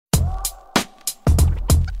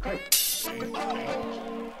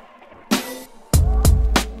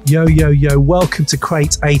Yo, yo, yo, welcome to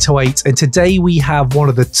Crate 808, and today we have one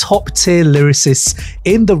of the top tier lyricists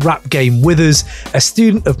in the rap game with us, a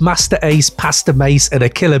student of Master Ace, Pastor Mace, and a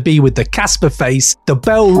killer bee with the Casper face, the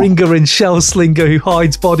bell ringer and shell slinger who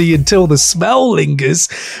hides body until the smell lingers.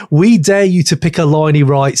 We dare you to pick a line he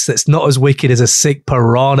writes that's not as wicked as a sick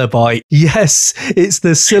piranha bite. Yes, it's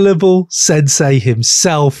the syllable sensei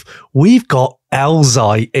himself. We've got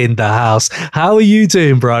Elzhi in the house. How are you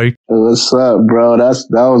doing, bro? What's up, bro? That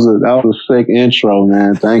was a sick intro,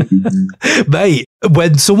 man. Thank you, man. Mate,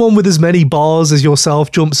 when someone with as many bars as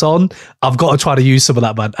yourself jumps on, I've got to try to use some of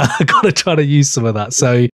that, man. I've got to try to use some of that.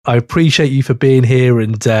 So I appreciate you for being here.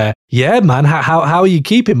 And yeah, man, how are you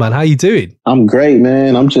keeping, man? How are you doing? I'm great,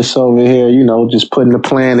 man. I'm just over here, just putting the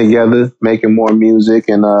plan together, making more music,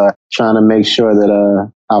 and trying to make sure that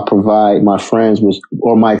I provide my friends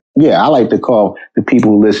I like to call the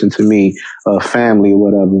people who listen to me family or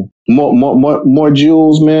whatever. More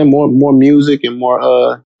jewels, man. More music and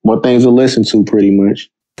more things to listen to, pretty much.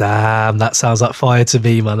 Damn, that sounds like fire to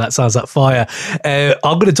me, man. That sounds like fire.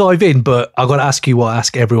 I'm going to dive in, but I've got to ask you what I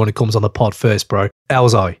ask everyone who comes on the pod first, bro.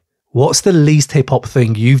 Elzhi, what's the least hip hop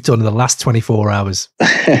thing you've done in the last 24 hours?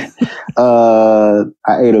 I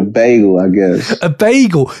ate a bagel, I guess. A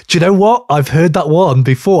bagel. Do you know what? I've heard that one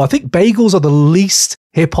before. I think bagels are the least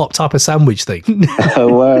hip hop type of sandwich thing. It's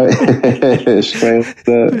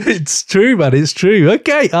true, man. It's true.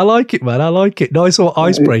 Okay, I like it, man. I like it. Nice little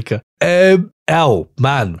icebreaker.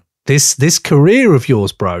 Man, this career of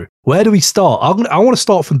yours, bro. Where do we start? I want to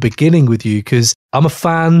start from the beginning with you because I'm a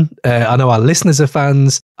fan. I know our listeners are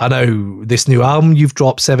fans. I know this new album you've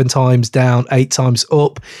dropped 7 times down, 8 times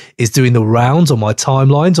up is doing the rounds on my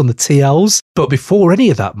timelines on the TLs. But before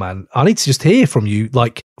any of that, man, I need to just hear from you.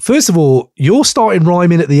 Like, first of all, you're starting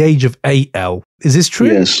rhyming at the age of 8, L. Is this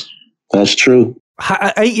true? Yes, that's true.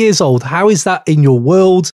 At 8 years old, how is that in your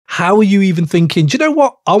world? How are you even thinking, do you know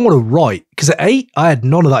what? I want to write. Because at 8, I had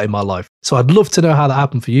none of that in my life. So I'd love to know how that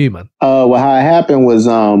happened for you, man. Well, how it happened was,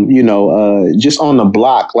 just on the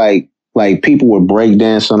block, like people were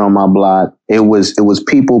breakdancing on my block. It was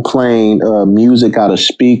people playing music out of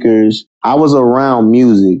speakers. I was around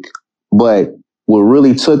music, but what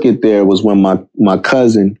really took it there was when my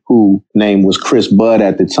cousin, who name was Chris Budd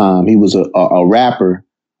at the time, he was a rapper,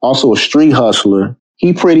 also a street hustler.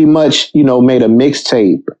 He pretty much, made a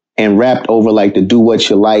mixtape and rapped over like the Do What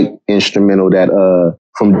You Like instrumental that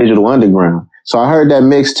from Digital Underground. So I heard that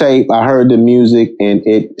mixtape, I heard the music, and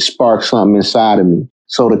it sparked something inside of me.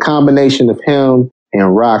 So the combination of him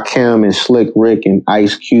and Rakim and Slick Rick and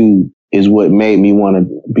Ice Cube is what made me want to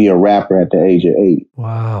be a rapper at the age of 8.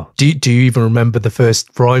 Wow. Do you even remember the first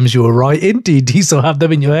rhymes you were writing? Do you still have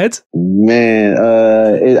them in your head? Man,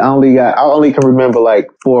 I only can remember like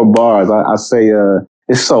 4 bars. I say,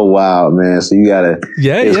 it's so wild, man. So you gotta,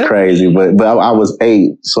 it's crazy. But I was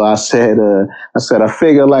 8. So I said, I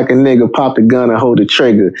figure like a nigga pop the gun and hold the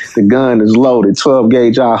trigger. The gun is loaded, 12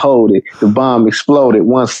 gauge, I hold it. The bomb exploded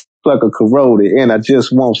once sucker corroded, and I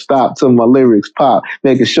just won't stop till my lyrics pop,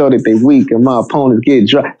 making sure that they weak and my opponents get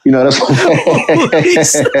dry. That's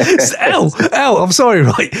L, I'm sorry,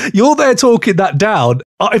 right? You're there talking that down.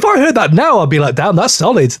 If I heard that now, I'd be like, damn, that's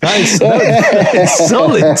solid. That is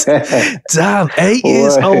solid. Damn, 8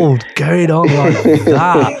 years old, going on like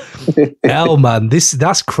that. L, man,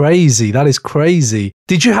 that's crazy. That is crazy.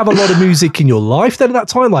 Did you have a lot of music in your life then at that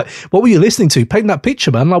time? Like, what were you listening to? Paint that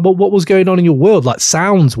picture, man. Like, what was going on in your world, like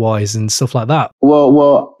sounds-wise and stuff like that?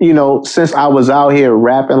 Well, since I was out here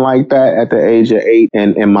rapping like that at the age of 8,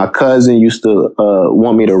 and my cousin used to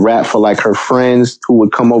want me to rap for like her friends who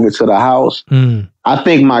would come over to the house. I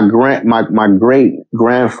think my great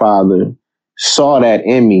grandfather saw that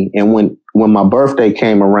in me, and when my birthday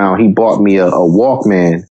came around, he bought me a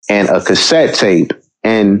Walkman and a cassette tape.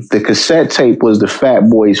 And the cassette tape was the Fat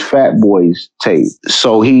Boys tape.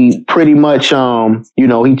 So he pretty much,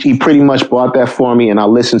 he pretty much bought that for me, and I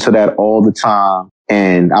listened to that all the time.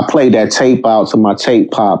 And I played that tape out to my tape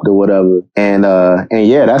popped or whatever. And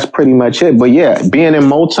yeah, that's pretty much it. But yeah, being in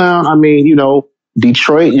Motown, I mean,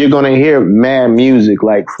 Detroit, you're going to hear mad music,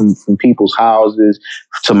 like from people's houses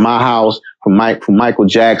to my house, from Michael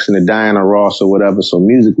Jackson to Diana Ross or whatever. So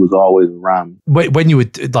music was always around me. When you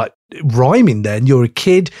were like rhyming then, you're a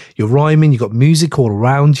kid, you're rhyming, you got music all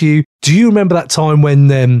around you. Do you remember that time when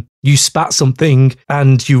you spat something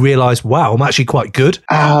and you realized, wow, I'm actually quite good?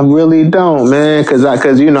 I really don't, man. Cause I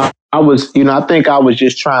was, I think I was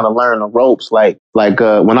just trying to learn the ropes. Like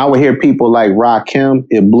when I would hear people like Rakim,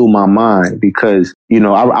 it blew my mind because,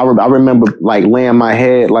 I remember like laying my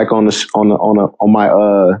head like on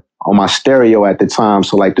on my stereo at the time.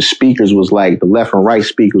 So like the speakers was like the left and right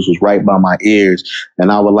speakers was right by my ears.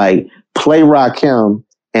 And I would like play Rakim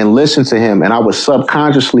and listen to him. And I would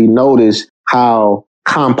subconsciously notice how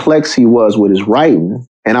complex he was with his writing.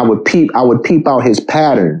 And I would peep out his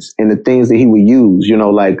patterns and the things that he would use, you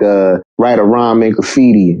know, like, write a rhyme in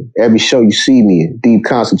graffiti. Every show you see me in, deep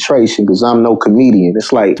concentration, because I'm no comedian.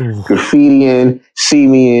 It's like graffitiing, see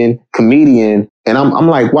me in, comedian. And I'm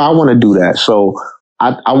like, well, I want to do that. So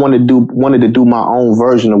I wanted to do my own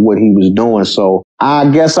version of what he was doing. So I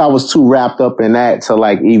guess I was too wrapped up in that to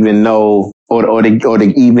like even know or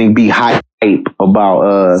to even be hype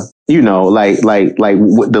about you know, like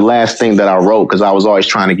the last thing that I wrote, because I was always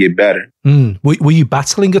trying to get better. Were you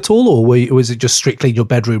battling at all, or was it just strictly in your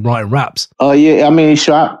bedroom writing raps? Yeah, I mean,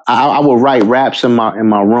 sure. I would write raps in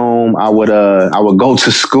my room. I would go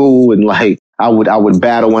to school and like I would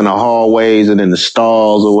battle in the hallways and in the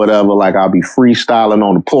stalls or whatever. Like I'll be freestyling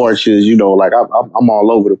on the porches. You know, like I'm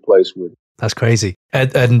all over the place with it. That's crazy.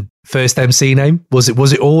 And first MC name, was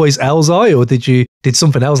it always Elzhi, or did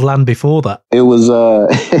something else land before that? It was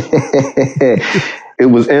it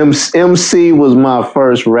was MC was my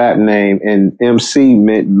first rap name, and MC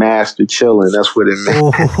meant Master Chillin'. That's what it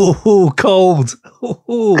meant. Oh, cold.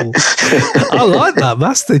 Oh, I like that,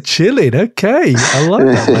 Master Chillin'. Okay, I like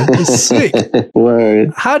that, man. It's sick.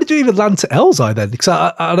 Word. How did you even land to Elzhi then? Because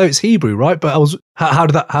I know it's Hebrew, right? But how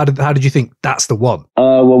did you think that's the one?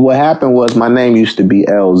 Well, what happened was my name used to be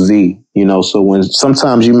Elzhi. You know, so when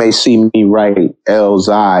sometimes you may see me write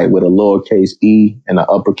Elzhi with a lowercase e and an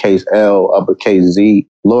uppercase L, uppercase Z,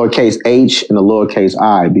 lowercase h and a lowercase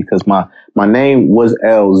I, because my name was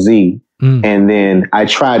Elzhi. And then I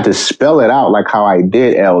tried to spell it out like how I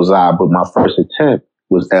did Elzhi, but my first attempt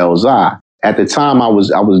was Elzhi. At the time I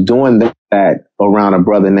was doing that around a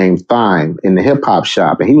brother named Thyme in the hip hop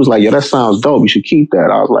shop. And he was like, yo, that sounds dope. You should keep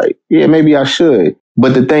that. I was like, yeah, maybe I should.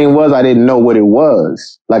 But the thing was, I didn't know what it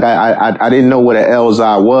was. Like I didn't know what an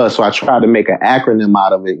Elzhi was. So I tried to make an acronym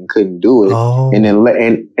out of it and couldn't do it. Oh.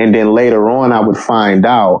 And then later on, I would find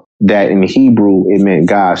out that in Hebrew, it meant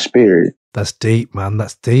God's spirit. That's deep, man.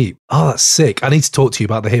 That's deep. Oh, that's sick. I need to talk to you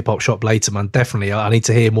about the hip hop shop later, man. Definitely. I need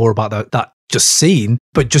to hear more about that just scene,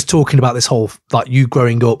 but just talking about this whole, like you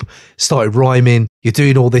growing up, started rhyming, you're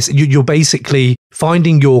doing all this, you're basically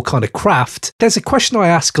finding your kind of craft. There's a question I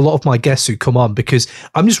ask a lot of my guests who come on, because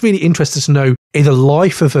I'm just really interested to know in the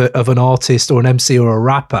life of an artist or an MC or a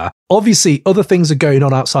rapper. Obviously, other things are going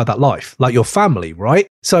on outside that life, like your family, right?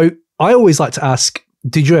 So I always like to ask,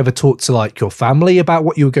 did you ever talk to like your family about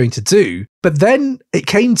what you were going to do? But then it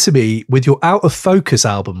came to me with your Out of Focus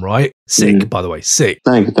album, right? Sick, by the way, sick.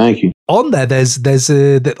 Thank you. On there, there's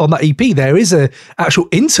on that EP, there is a actual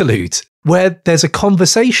interlude where there's a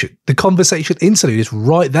conversation. The conversation interlude is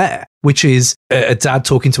right there, which is a dad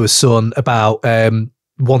talking to a son about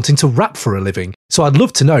wanting to rap for a living. So I'd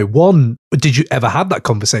love to know, one, did you ever have that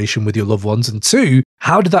conversation with your loved ones? And two,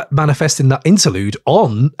 how did that manifest in that interlude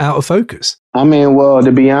on Out of Focus? I mean, well,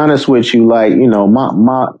 to be honest with you, like, you know,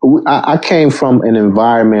 I came from an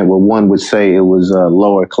environment where one would say it was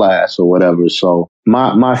lower class or whatever. So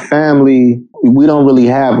my family, we don't really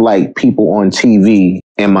have like people on TV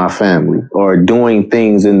in my family or doing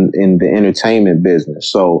things in the entertainment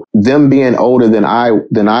business. So them being older than I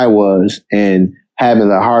was and having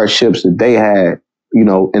the hardships that they had, you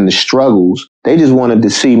know, and the struggles, they just wanted to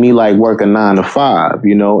see me like work a 9 to 5,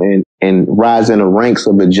 you know, and rise in the ranks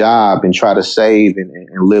of a job and try to save and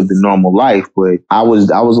live the normal life. But I was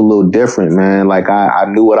a little different, man. Like I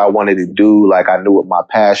knew what I wanted to do. Like I knew what my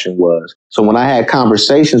passion was. So when I had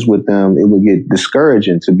conversations with them, it would get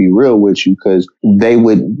discouraging, to be real with you, because they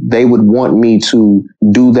would want me to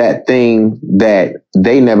do that thing that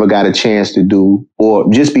they never got a chance to do,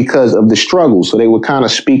 or just because of the struggle. So they were kind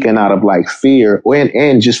of speaking out of like fear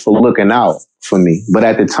and just for looking out for me. But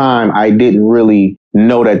at the time, I didn't really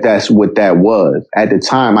know that that's what that was. At the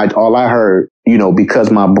time, all I heard, you know,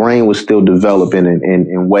 because my brain was still developing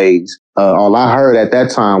in ways, all I heard at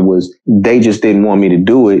that time was they just didn't want me to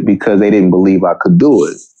do it because they didn't believe I could do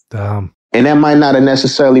it. Damn. And that might not have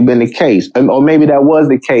necessarily been the case. Or maybe that was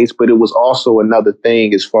the case, but it was also another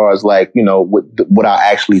thing as far as like, you know, what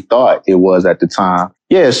I actually thought it was at the time.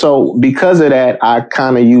 Yeah. So because of that, I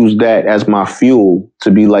kind of used that as my fuel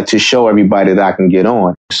to be like, to show everybody that I can get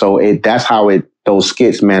on. So that's how those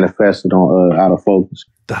skits manifested on Out of Focus.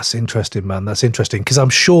 That's interesting, man. That's interesting. Because I'm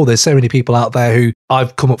sure there's so many people out there who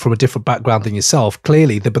I've come up from a different background than yourself,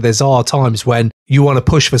 clearly. But there's times when you want to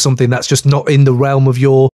push for something that's just not in the realm of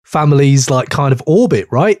your family's like kind of orbit,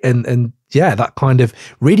 right? And yeah, that kind of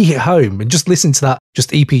really hit home. And just listening to that,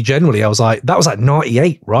 just EP generally, I was like, that was like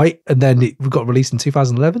 98, right? And then it got released in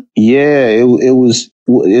 2011. Yeah, it was.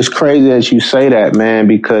 It's crazy that you say that, man,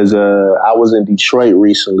 because I was in Detroit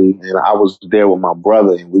recently and I was there with my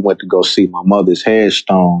brother and we went to go see my mother's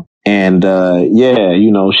headstone. And yeah,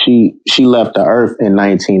 you know, she left the earth in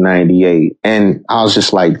 1998. And I was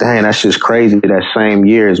just like, dang, that's just crazy. That same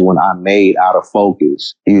year is when I made Out of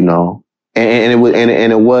Focus, you know. And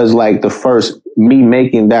it was like the first, me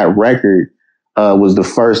making that record was the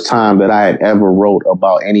first time that I had ever wrote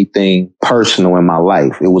about anything personal in my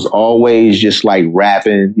life. It was always just like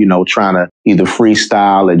rapping, you know, trying to either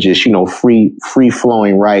freestyle or just, you know, free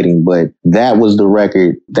flowing writing. But that was the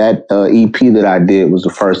record, that EP that I did was the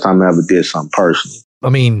first time I ever did something personal. I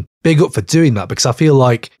mean, big up for doing that, because I feel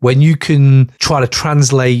like when you can try to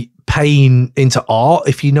translate pain into art,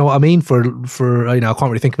 if you know what I mean, for you know, I can't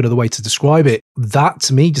really think of another way to describe it. That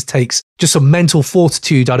to me just takes just some mental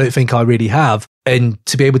fortitude I don't think I really have. And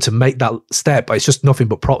to be able to make that step, it's just nothing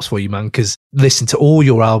but props for you, man, because listen to all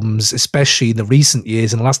your albums, especially in the recent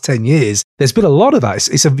years, in the last 10 years, there's been a lot of that.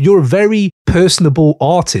 You're a very personable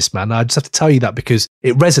artist, man. I just have to tell you that because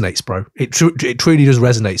it resonates, bro. It truly does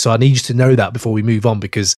resonate. So I need you to know that before we move on,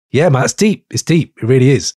 because yeah, man, it's deep. It's deep. It really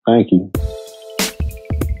is. Thank you.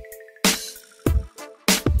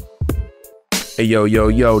 Hey,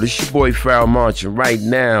 yo, this your boy Foul March, and right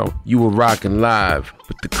now, you are rocking live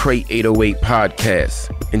with the Crate 808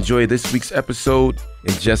 podcast. Enjoy this week's episode,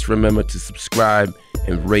 and just remember to subscribe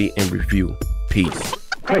and rate and review. Peace.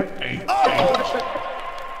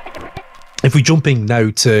 If we jumping now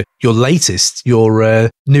to your latest, your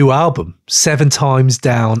new album, 7 Times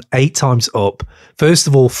Down, 8 Times Up. First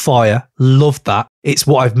of all, fire. Love that. It's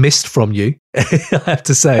what I've missed from you, I have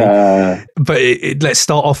to say. But let's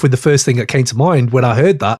start off with the first thing that came to mind when I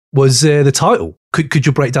heard that was the title. Could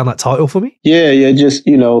you break down that title for me? Yeah. Just,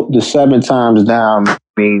 you know, the 7 times down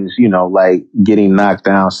means, you know, like getting knocked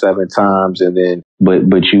down 7 times and then,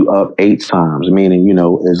 but you up 8 times, meaning, you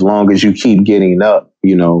know, as long as you keep getting up,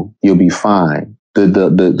 you know, you'll be fine.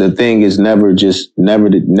 The thing is never just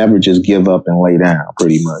give up and lay down,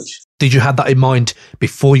 pretty much. Did you have that in mind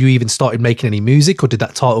before you even started making any music, or did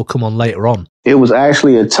that title come on later on? It was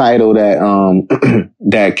actually a title that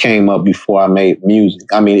that came up before I made music.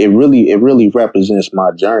 I mean, it really represents my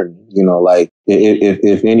journey. You know, like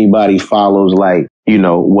if anybody follows, like, you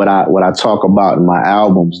know, what I talk about in my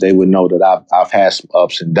albums, they would know that I've had some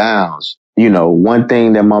ups and downs. You know, one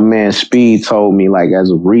thing that my man Speed told me, like, as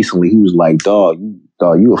of recently, he was like, dog,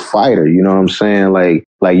 you a fighter. You know what I'm saying? Like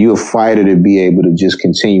you a fighter to be able to just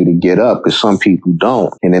continue to get up, because some people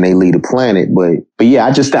don't, and then they leave the planet. But yeah,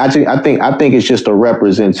 I think it's just a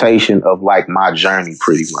representation of like my journey,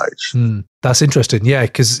 pretty much. That's interesting. Yeah,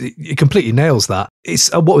 because it completely nails that.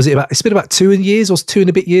 It's what was it about? It's been about 2 years or 2 and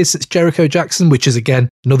a bit years since Jericho Jackson, which is again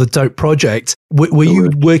another dope project. Were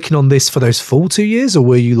you working on this for those full 2 years, or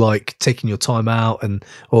were you like taking your time out,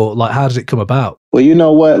 or like how did it come about? Well, you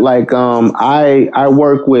know what? Like, I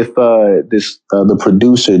work with the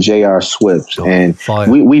producer J.R. Swift, and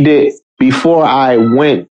we did, before I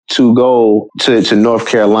went to go to North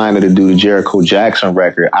Carolina to do the Jericho Jackson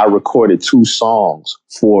record, I recorded 2 songs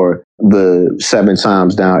for the 7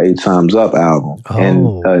 Times Down, 8 Times Up album.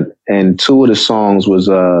 And 2 of the songs was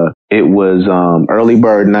Early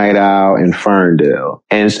Bird Night Owl and Ferndale.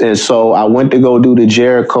 And so I went to go do the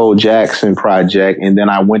Jericho Jackson project, and then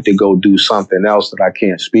I went to go do something else that I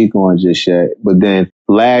can't speak on just yet. But then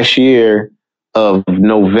last year of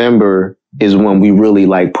November is when we really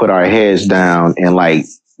like put our heads down and like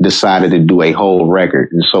decided to do a whole record.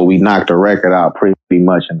 And so we knocked the record out pretty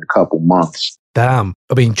much in a couple months. Damn.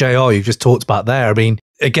 I mean, JR, you've just talked about there. I mean,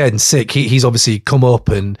 again, sick. He's obviously come up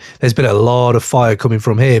and there's been a lot of fire coming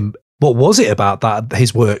from him. What was it about that,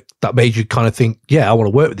 his work, that made you kind of think, yeah, I want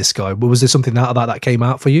to work with this guy? Was there something out of that came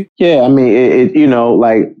out for you? Yeah, I mean, it you know,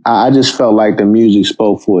 like, I just felt like the music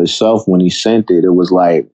spoke for itself when he sent it. It was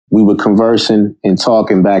like we were conversing and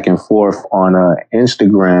talking back and forth on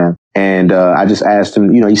Instagram. And I just asked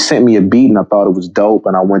him, you know, he sent me a beat and I thought it was dope.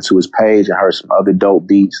 And I went to his page and heard some other dope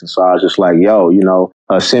beats. And so I was just like, yo, you know,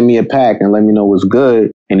 send me a pack and let me know what's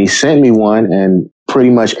good. And he sent me one, and pretty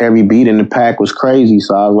much every beat in the pack was crazy.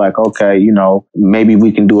 So I was like, okay, you know, maybe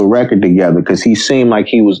we can do a record together, because he seemed like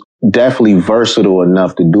he was definitely versatile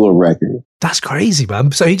enough to do a record. That's crazy,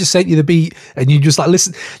 man. So he just sent you the beat and you just like,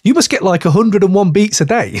 listen, you must get like 101 beats a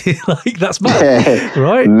day. Like, that's mad,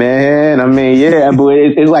 right? Man, I mean, yeah, but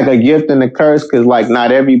it's like a gift and a curse because like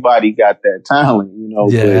not everybody got that talent, you know.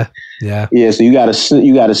 Yeah, but, yeah. So you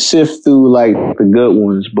gotta sift through like the good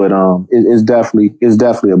ones, but it's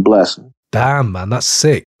definitely a blessing. Damn, man, that's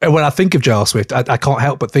sick. And when I think of J.R. Swift, I can't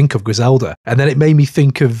help but think of Griselda. And then it made me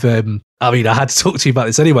think of, I had to talk to you about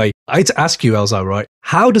this anyway. I had to ask you, Elzhi, right?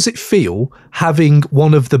 How does it feel having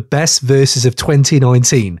one of the best verses of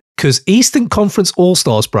 2019? Because Eastern Conference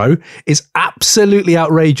All-Stars, bro, is absolutely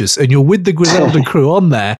outrageous. And you're with the Griselda crew on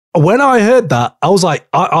there. When I heard that, I was like,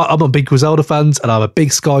 I'm a big Griselda fan and I'm a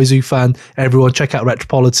big Sky Zoo fan. Everyone check out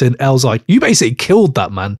Retropolitan. Elzhi, you basically killed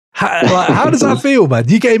that, man. How does that feel, man?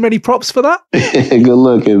 You getting many props for that? Good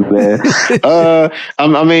looking, man.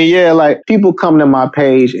 I mean, yeah, like people come to my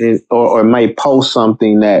page or may post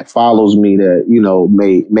something that follows me that, you know,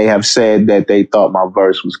 may have said that they thought my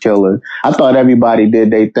verse was killer. I thought everybody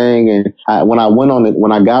did their thing. And when I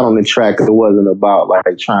got on the track, it wasn't about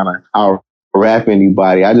like trying to out-rap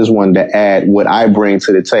anybody. I just wanted to add what I bring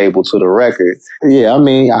to the table to the record. Yeah, I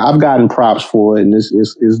mean, I've gotten props for it and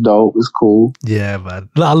it's dope. It's cool. Yeah, man.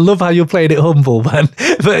 I love how you're playing it humble, man.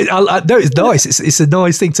 But I know it's nice. It's a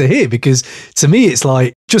nice thing to hear because to me, it's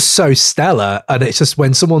like just so stellar. And it's just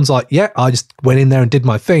when someone's like, yeah, I just went in there and did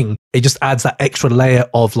my thing. It just adds that extra layer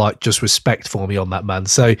of like just respect for me on that, man.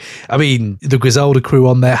 So, I mean, the Griselda crew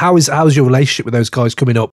on there, how's your relationship with those guys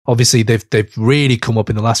coming up? Obviously, they've really come up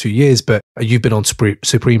in the last few years, but you've been on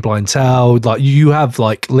Supreme Blind Towel. Like you have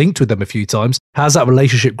like linked with them a few times. How's that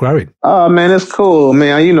relationship growing? Oh man, it's cool,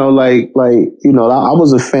 man. You know, I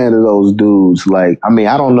was a fan of those dudes. Like, I mean,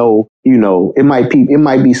 I don't know. You know, it might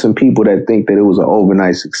be some people that think that it was an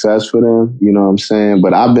overnight success for them. You know what I'm saying?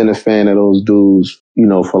 But I've been a fan of those dudes, you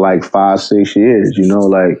know, for like 5-6 years. You know,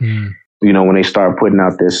 like, you know, when they start putting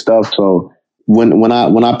out their stuff. So when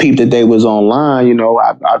I peeped that they was online, you know,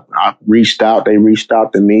 I reached out. They reached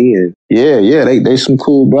out to me, and yeah, they some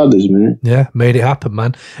cool brothers, man. Yeah, made it happen,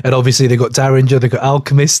 man. And obviously they got Derringer, they got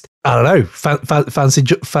Alchemist. I don't know,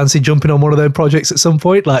 fancy jumping on one of their projects at some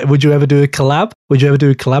point? Like, would you ever do a collab? Would you ever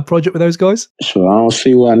do a collab project with those guys? Sure, I don't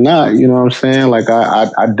see why not. You know what I'm saying? Like,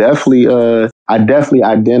 I definitely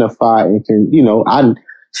identify and can, you know,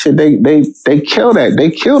 they kill that.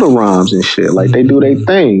 They kill the rhymes and shit. Like, they do their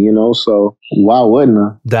thing, you know, so why wouldn't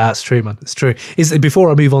I? That's true, man. It's true.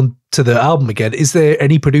 Before I move on to the album again, is there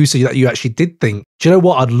any producer that you actually did think, do you know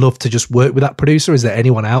what, I'd love to just work with that producer? Is there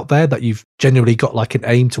anyone out there that you've genuinely got like an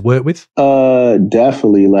aim to work with?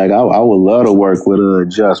 Definitely. Like, I would love to work with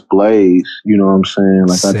Just Blaze. You know what I'm saying?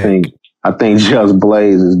 Like, Sick. I think Just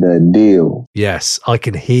Blaze is that deal. Yes, I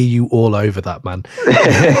can hear you all over that, man.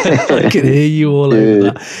 I can hear you all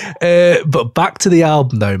over that. But back to the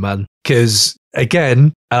album though, man, because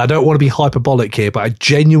again, and I don't want to be hyperbolic here, but I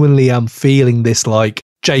genuinely am feeling this like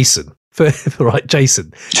Jason. Right,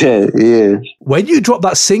 Jason. Yeah. When you dropped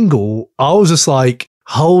that single, I was just like,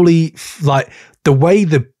 holy, like the way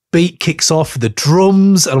the beat kicks off, the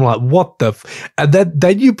drums, and I'm like, what the and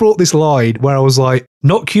then you brought this line where I was like,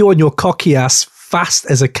 knock you on your cocky ass fast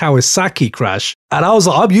as a Kawasaki crash. And I was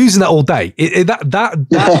like, I'm using that all day. That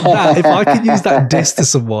if I can use that diss to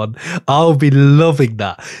someone, I'll be loving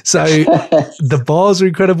that. So the bars are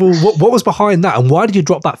incredible. What was behind that? And why did you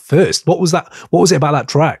drop that first? What was that? What was it about that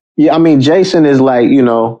track? Yeah, I mean, Jason is like, you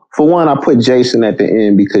know, for one, I put Jason at the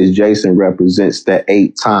end because Jason represents the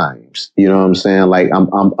 8 times. You know what I'm saying? Like,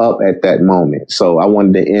 I'm up at that moment. So I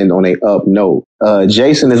wanted to end on a up note.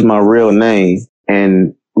 Jason is my real name.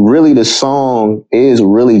 And really the song is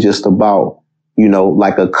really just about, you know,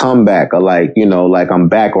 like a comeback or like, you know, like I'm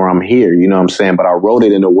back or I'm here, you know what I'm saying? But I wrote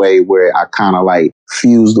it in a way where I kind of like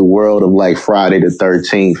fused the world of like Friday the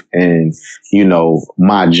 13th and, you know,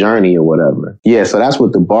 my journey or whatever. Yeah, so that's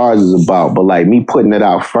what the bars is about. But like me putting it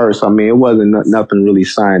out first, I mean, it wasn't nothing really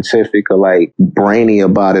scientific or like brainy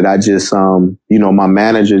about it. I just, you know, my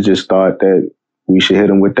manager just thought that we should hit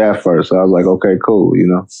him with that first. So I was like, okay, cool, you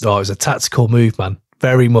know. Oh, it was a tactical move, man.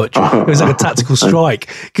 Very much. It was like a tactical strike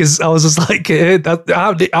because I was just like,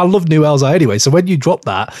 I love New Elzhi anyway. So when you dropped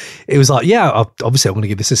that, it was like, yeah, obviously I'm going to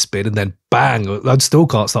give this a spin, and then bang, I still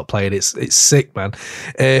can't stop playing. It's sick, man.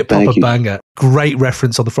 Proper banger. Great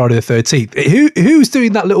reference on the Friday the 13th. Who's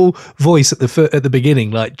doing that little voice at the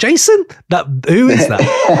beginning? Like, Jason? Who is that?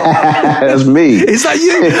 That's me. Is that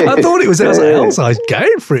you? I thought it was. I was like, Elzhi's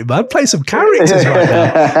going for it, man. Play some characters right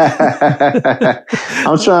now.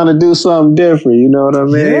 I'm trying to do something different. You know what I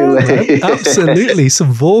mean? Yeah, man, absolutely.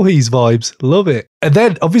 Some Voorhees vibes. Love it. And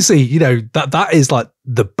then obviously, you know, that is like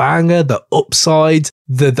the banger, the upside.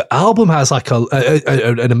 The album has like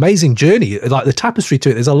an amazing journey, like the tapestry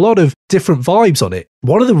to it. There's a lot of different vibes on it.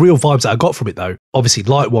 One of the real vibes that I got from it though, obviously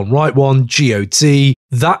Light One, Right One, God,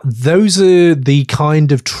 those are the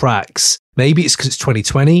kind of tracks. Maybe it's because it's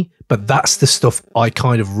 2020, but that's the stuff I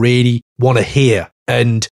kind of really want to hear.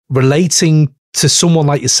 And relating to someone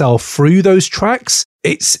like yourself through those tracks,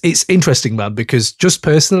 it's interesting, man, because just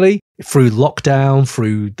personally, through lockdown,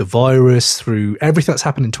 through the virus, through everything that's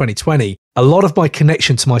happened in 2020, a lot of my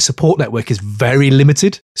connection to my support network is very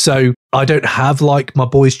limited. So I don't have like my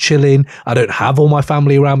boys chilling. I don't have all my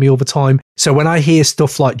family around me all the time. So when I hear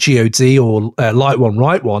stuff like God or Light One,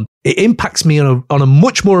 Right One, it impacts me on a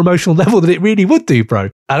much more emotional level than it really would do, bro.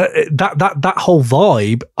 And that whole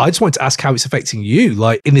vibe, I just wanted to ask how it's affecting you,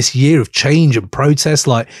 like in this year of change and protest.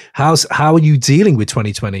 Like, how are you dealing with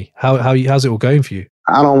 2020? How's it all going for you?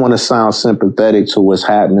 I don't want to sound sympathetic to what's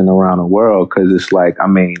happening around the world, because it's like, I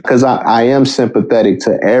mean, because I am sympathetic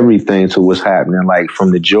to everything, to what's happening, like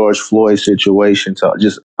from the George Floyd situation to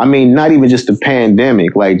just, I mean, not even just the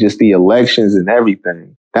pandemic, like just the elections and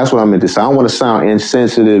everything. That's what I meant to say. I don't want to sound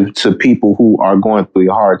insensitive to people who are going through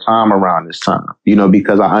a hard time around this time, you know,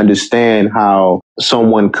 because I understand how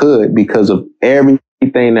someone could, because of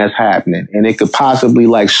everything that's happening, and it could possibly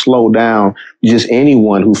like slow down just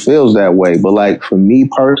anyone who feels that way. But like for me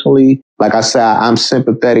personally, like I said, I'm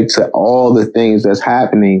sympathetic to all the things that's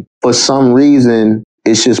happening. For some reason,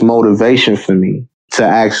 it's just motivation for me to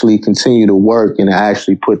actually continue to work and to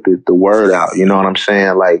actually put the word out. You know what I'm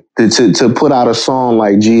saying? Like to put out a song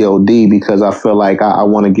like God, because I feel like I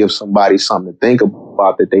want to give somebody something to think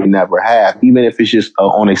about that they never have, even if it's just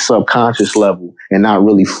on a subconscious level and not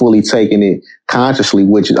really fully taking it consciously,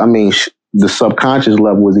 which I mean, the subconscious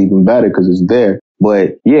level is even better because it's there.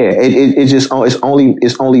 But yeah,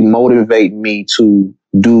 it's only motivating me to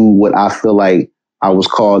do what I feel like I was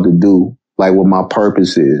called to do, like what my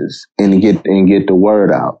purpose is, and get the word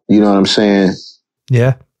out. You know what I'm saying?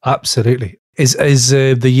 Yeah, absolutely. Is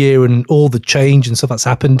the year and all the change and stuff that's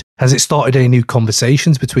happened, has it started any new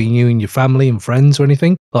conversations between you and your family and friends or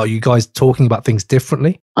anything? Like, are you guys talking about things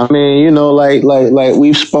differently? I mean, you know, like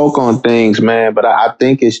we've spoke on things, man, but I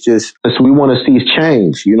think it's just, we want to see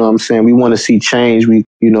change. You know what I'm saying? We want to see change. You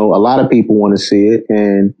know, a lot of people want to see it.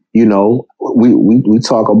 And, you know, we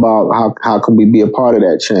talk about how can we be a part of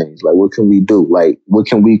that change? Like, what can we do? Like, what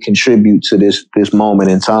can we contribute to this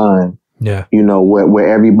moment in time? Yeah. You know, where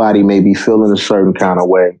everybody may be feeling a certain kind of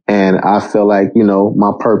way. And I feel like, you know,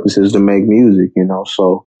 my purpose is to make music, you know,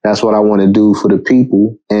 so that's what I want to do for the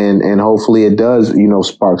people. And hopefully it does, you know,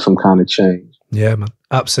 spark some kind of change. Yeah, man.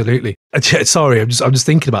 Absolutely. Sorry, I'm just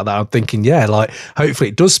thinking about that. I'm thinking, yeah, like hopefully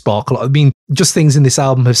it does spark a lot. I mean, just things in this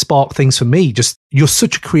album have sparked things for me. Just, you're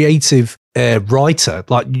such a creative writer.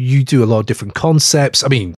 Like, you do a lot of different concepts. I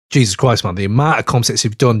mean, Jesus Christ, man, the amount of concepts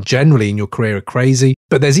you've done generally in your career are crazy.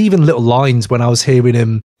 But there's even little lines when I was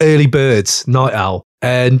hearing Early Birds, Night Owl.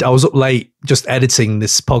 And I was up late just editing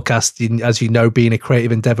this podcast. As you know, being a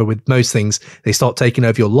creative endeavor with most things, they start taking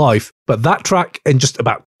over your life. But that track, and just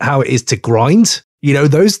about how it is to grind, you know,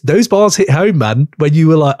 those bars hit home, man. When you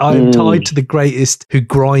were like, I am tied to the greatest who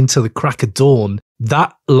grind till the crack of dawn.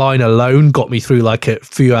 That line alone got me through like a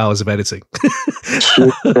few hours of editing. I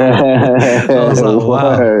was like,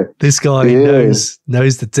 wow, this guy knows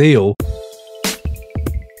the deal.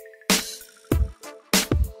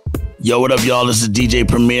 Yo, what up, y'all? This is DJ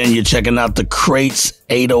Premier, and you're checking out the Crates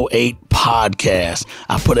 808 podcast.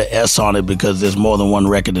 I put an S on it because there's more than one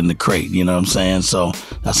record in the crate, you know what I'm saying? So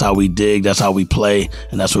that's how we dig, that's how we play,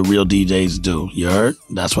 and that's what real DJs do. You heard?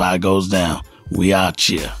 That's why it goes down. We out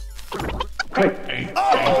here.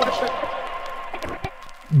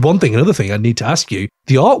 One thing, another thing I need to ask you,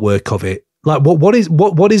 the artwork of it. Like, what is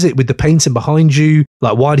it with the painting behind you?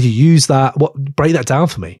 Like, why do you use that? Break that down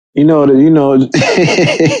for me. You know, to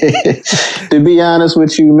be honest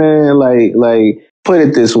with you, man, like put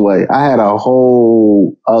it this way. I had a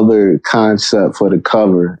whole other concept for the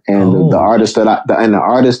cover, and the artist that I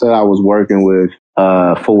was working with,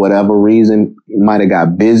 for whatever reason, might have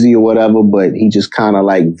got busy or whatever, but he just kind of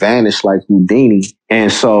like vanished like Houdini.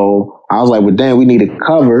 And so I was like, well, damn, we need a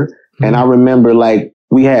cover. And I remember like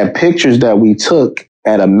we had pictures that we took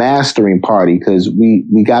at a mastering party, because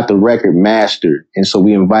we got the record mastered. And so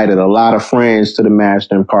we invited a lot of friends to the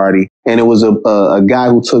mastering party. And it was a guy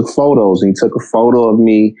who took photos, and he took a photo of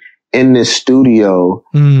me in this studio.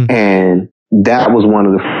 And that was one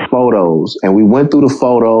of the photos. And we went through the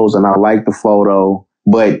photos, and I liked the photo.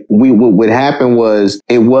 But what happened was,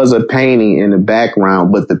 it was a painting in the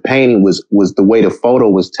background, but the painting was the way the photo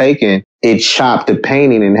was taken. It chopped the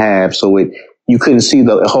painting in half. So you couldn't see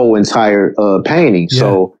the whole entire painting. Yeah.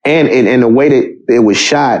 So, and the way that it was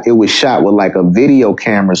shot with like a video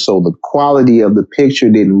camera. So the quality of the picture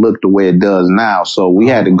didn't look the way it does now. So we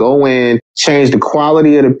had to go in, change the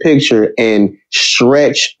quality of the picture and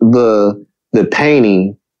stretch the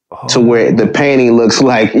painting to where the painting looks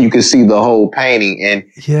like you can see the whole painting. And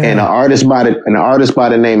an artist by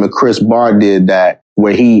the name of Chris Barr did that,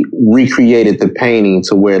 where he recreated the painting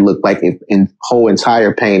to where it looked like in whole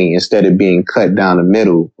entire painting instead of being cut down the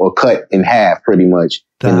middle or cut in half pretty much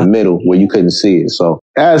in the middle where you couldn't see it. So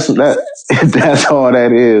that's all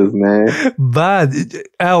that is, man. Man,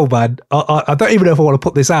 I don't even know if I want to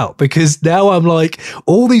put this out because now I'm like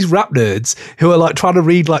all these rap nerds who are like trying to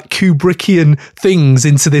read like Kubrickian things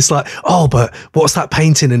into this like, oh, but what's that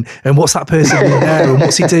painting and what's that person doing there and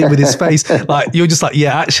what's he doing with his face? Like you're just like,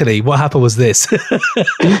 yeah, actually what happened was this.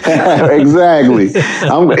 Exactly.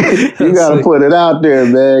 You got to put it out there,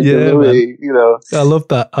 man. Yeah, man. You know. I love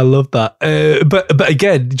that. But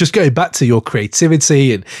again, just going back to your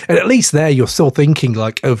creativity and at least there you're still thinking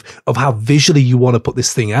like of how visually you want to put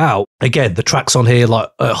this thing out. Again, the tracks on here like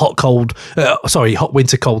Hot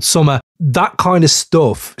Winter Cold Summer, that kind of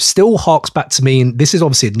stuff still harks back to me. And this is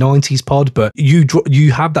obviously a 90s pod, but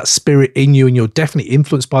you have that spirit in you and you're definitely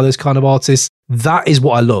influenced by those kind of artists. That is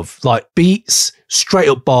what I love. Like beats, straight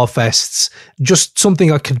up bar fests, just something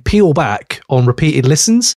I can peel back on repeated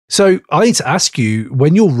listens. So I need to ask you,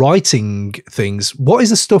 when you're writing things, what is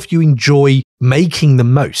the stuff you enjoy making the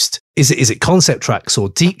most? Is it concept tracks or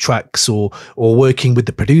deep tracks or working with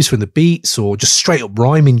the producer and the beats or just straight up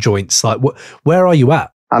rhyming joints? Like where are you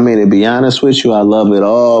at? I mean, to be honest with you, I love it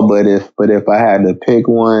all. But if I had to pick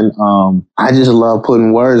one, I just love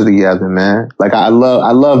putting words together, man. Like I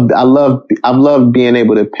love being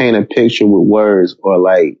able to paint a picture with words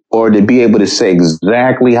or to be able to say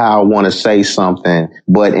exactly how I want to say something,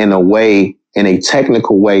 but in a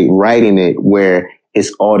technical way, writing it where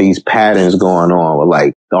it's all these patterns going on with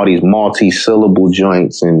like all these multi-syllable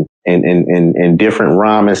joints and different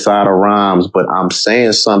rhyme inside of rhymes, but I'm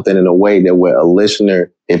saying something in a way that where a listener,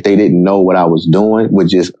 if they didn't know what I was doing, would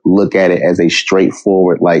just look at it as a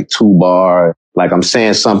straightforward, like 2-bar, like I'm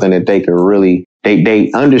saying something that they could really,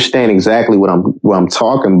 they understand exactly what I'm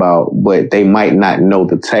talking about, but they might not know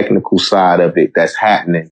the technical side of it that's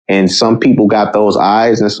happening. And some people got those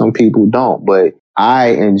eyes and some people don't, but I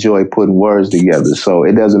enjoy putting words together. So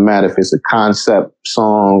it doesn't matter if it's a concept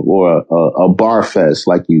song or a bar fest,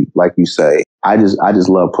 like you say. I just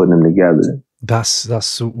love putting them together.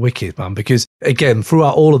 That's wicked, man. Because again,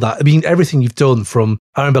 throughout all of that, I mean, everything you've done from,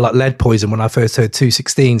 I remember like Lead Poison when I first heard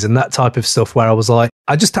 216s and that type of stuff where I was like,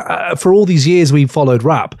 for all these years we've followed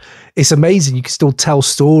rap, it's amazing. You can still tell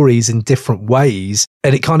stories in different ways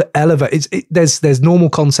and it kind of elevates. There's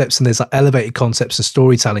normal concepts and there's like elevated concepts of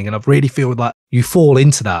storytelling. And I really feel like you fall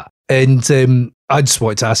into that. And I just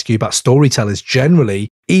wanted to ask you about storytellers generally,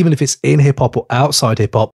 even if it's in hip hop or outside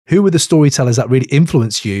hip hop. Who were the storytellers that really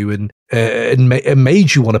influenced you and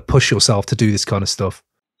made you want to push yourself to do this kind of stuff?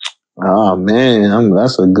 Oh man,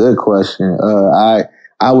 that's a good question.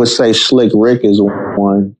 I would say Slick Rick is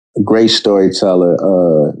one, a great storyteller.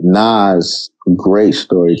 Nas, great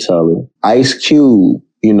storyteller. Ice Cube.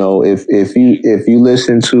 You know, if you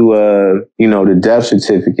listen to the Death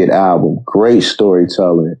Certificate album, great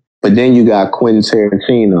storyteller. But then you got Quentin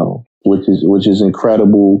Tarantino, which is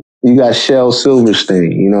incredible. You got Shel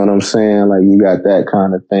Silverstein, you know what I'm saying? Like you got that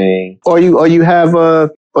kind of thing. Or you have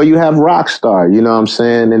Rockstar, you know what I'm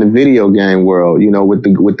saying, in the video game world, you know, with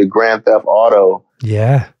the Grand Theft Auto.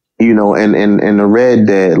 Yeah. You know, and the Red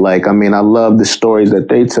Dead, like, I mean, I love the stories that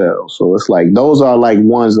they tell. So it's like, those are like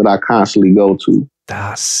ones that I constantly go to.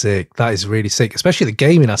 That's sick. That is really sick, especially the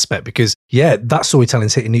gaming aspect, because yeah, that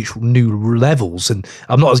storytelling's hitting each new levels. And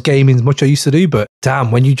I'm not as gaming as much as I used to do, but damn,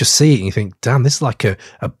 when you just see it and you think, damn, this is like a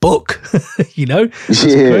book, you know, it's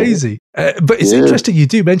crazy. But it's interesting you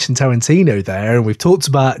do mention Tarantino there, and we've talked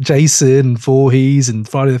about Jason, Voorhees, and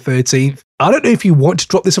Friday the 13th. I don't know if you want to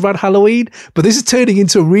drop this around Halloween, but this is turning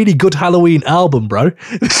into a really good Halloween album, bro.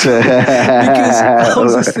 Because I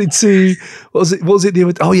was listening to, what was it the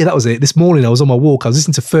other, oh yeah, that was it. This morning I was on my walk, I was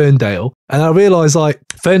listening to Ferndale, and I realised like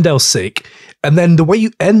Ferndale's sick. And then the way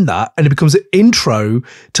you end that and it becomes an intro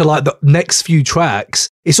to like the next few tracks,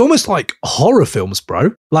 it's almost like horror films,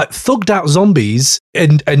 bro. Like Thugged Out Zombies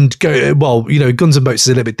and go, well, you know, Guns and Boats is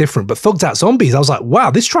a little bit different, but Thugged Out Zombies, I was like,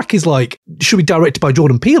 wow, this track is like, should be directed by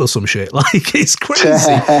Jordan Peele or some shit. Like, it's crazy. Do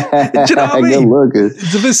you know what I mean? Good looking.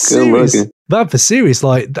 It's a bit serious. Man, for serious,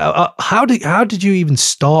 like, how did you even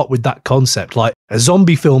start with that concept? Like a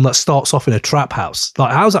zombie film that starts off in a trap house.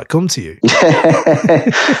 Like, how's that come to you?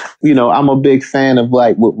 You know, I'm a big fan of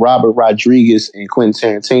like what Robert Rodriguez and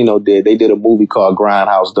Quentin Tarantino did. They did a movie called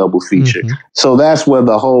Grindhouse Double Feature. Mm-hmm. So that's where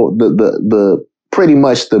the whole, the pretty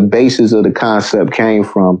much the basis of the concept came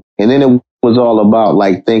from. And then it was all about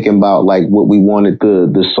like thinking about like what we wanted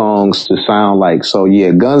the songs to sound like. So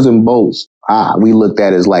yeah, Guns and Bolts, we looked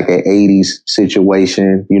at it as like an 80s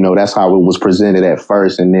situation. You know, that's how it was presented at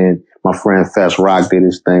first. And then my friend Fess Rock did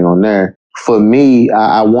his thing on there. For me,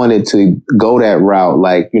 I wanted to go that route.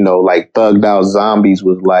 Like, you know, like Thugged Out Zombies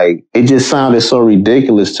was like, it just sounded so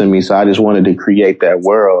ridiculous to me. So I just wanted to create that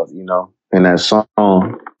world, you know, in that song.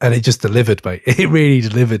 And it just delivered, mate. It really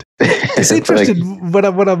delivered. It's interesting when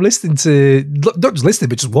I'm listening to, not just listening,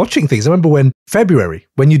 but just watching things. I remember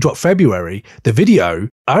when you dropped February, the video,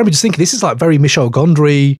 I remember just thinking, this is like very Michel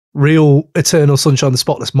Gondry, real Eternal Sunshine of the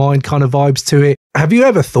Spotless Mind kind of vibes to it. Have you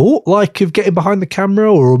ever thought like of getting behind the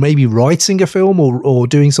camera or maybe writing a film or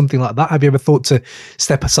doing something like that? Have you ever thought to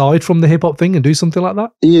step aside from the hip hop thing and do something like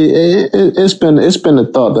that? Yeah, it's been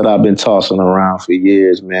a thought that I've been tossing around for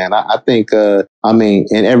years, man. I think,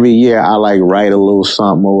 and every year I like write a little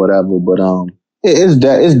something or whatever, but it's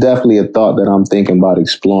definitely a thought that I'm thinking about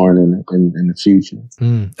exploring in the future.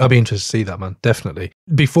 I'd be interested to see that, man. Definitely.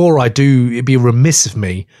 Before I do, it'd be remiss of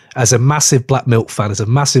me as a massive Black Milk fan, as a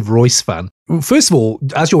massive Royce fan. First of all,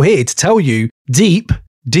 as you're here to tell you, Deep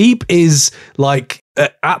is like an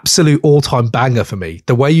absolute all-time banger for me.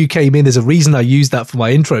 The way you came in, there's a reason I used that for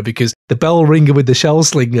my intro, because the bell ringer with the shell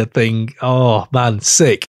slinger thing, oh man,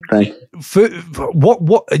 sick. Thank you.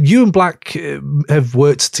 What you and Black have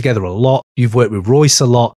worked together a lot. You've worked with Royce a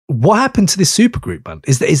lot. What happened to this supergroup, man?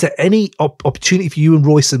 Is there any opportunity for you and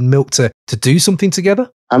Royce and Milk to do something together?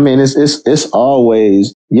 I mean, it's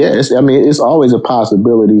always, it's always a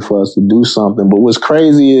possibility for us to do something. But what's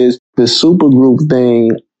crazy is the supergroup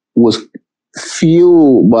thing was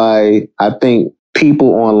fueled by, I think, people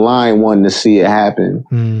online wanting to see it happen.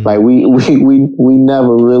 Like we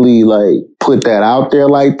never really like put that out there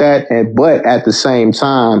like that. But at the same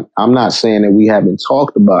time, I'm not saying that we haven't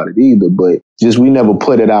talked about it either, but just we never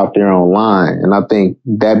put it out there online. And I think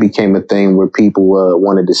that became a thing where people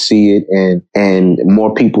wanted to see it, and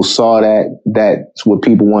more people saw that's what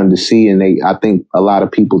people wanted to see. And I think a lot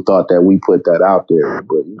of people thought that we put that out there,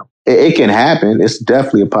 but you know. It can happen. It's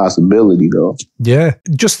definitely a possibility, though. Yeah.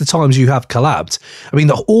 Just the times you have collabed. I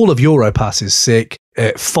mean, all of Europass is sick.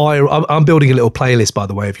 Fire. I'm building a little playlist, by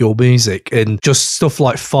the way, of your music, and just stuff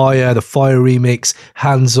like Fire, the Fire remix,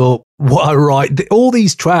 Hands Up, What I Write, all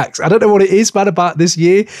these tracks. I don't know what it is, man, about this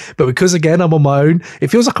year, but because again, I'm on my own, it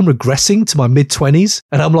feels like I'm regressing to my mid-20s,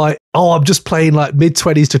 and I'm like, oh, I'm just playing like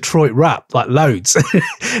mid-20s Detroit rap, like loads.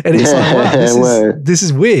 And it's like, wow, this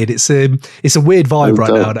is weird. It's a weird vibe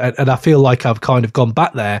right now, and I feel like I've kind of gone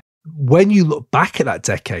back there. When you look back at that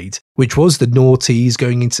decade, which was the noughties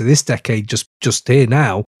going into this decade, just here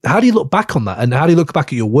now, how do you look back on that? And how do you look back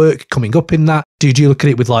at your work coming up in that? Do you look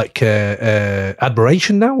at it with like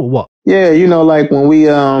admiration now, or what? Yeah, you know, like when we,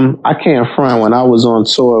 I can't front, when I was on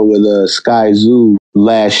tour with Sky Zoo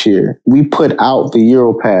last year, we put out the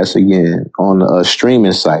Europass again on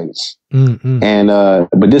streaming sites. Mm-hmm. And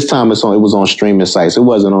but this time it was on streaming sites. It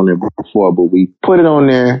wasn't on there before, but we put it on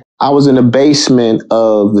there. I was in the basement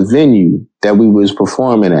of the venue that we was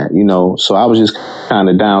performing at, you know, so I was just kind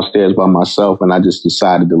of downstairs by myself, and I just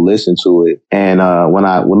decided to listen to it. And when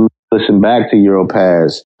I listened back to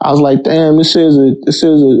Europass, I was like, damn, this is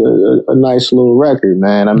a nice little record,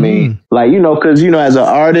 man. I mean, like, you know, because, you know, as an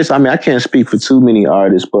artist, I mean, I can't speak for too many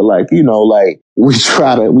artists, but like, you know, like we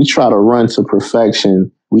try to run to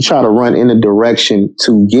perfection. We try to run in a direction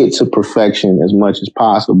to get to perfection as much as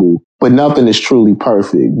possible, but nothing is truly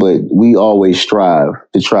perfect, but we always strive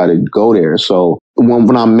to try to go there. So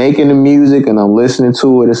when I'm making the music and I'm listening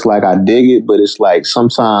to it, it's like I dig it, but it's like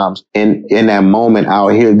sometimes in that moment, I'll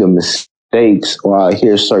hear the mistakes, or I'll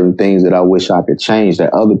hear certain things that I wish I could change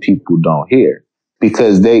that other people don't hear.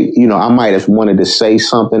 Because they, you know, I might have wanted to say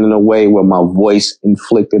something in a way where my voice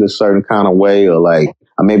inflicted a certain kind of way, or like,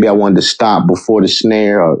 or maybe I wanted to stop before the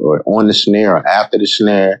snare or on the snare or after the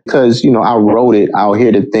snare. Because, you know, I wrote it, I'll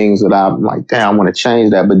hear the things that I'm like, damn, I want to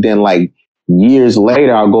change that. But then like years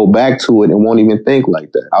later, I'll go back to it and won't even think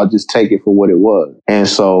like that. I'll just take it for what it was. And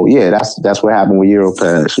so, yeah, that's what happened with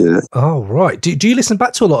Europass. Yeah. Oh, right. Do you listen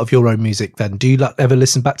back to a lot of your own music then? Do you like ever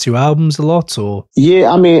listen back to your albums a lot, or?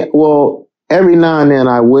 Yeah, I mean, well, every now and then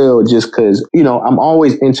I will, just because, you know, I'm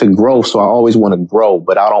always into growth, so I always want to grow,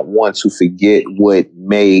 but I don't want to forget what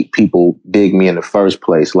made people dig me in the first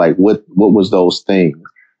place. Like, what was those things?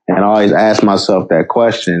 And I always ask myself that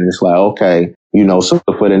question. It's like, okay, you know, so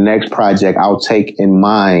for the next project, I'll take in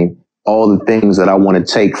mind all the things that I want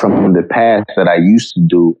to take from the past that I used to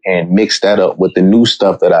do and mix that up with the new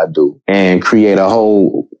stuff that I do and create a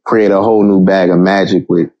whole new bag of magic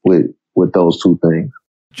with those two things.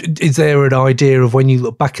 Is there an idea of when you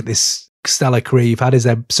look back at this stellar career you've had, is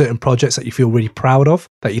there certain projects that you feel really proud of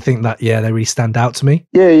that you think that, yeah, they really stand out to me?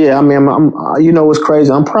 Yeah. I mean, I'm you know, it's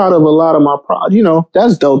crazy. I'm proud of a lot of my you know,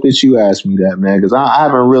 that's dope that you asked me that, man, because I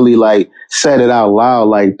haven't really like said it out loud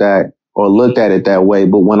like that or looked at it that way.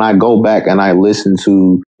 But when I go back and I listen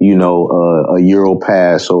to, you know, a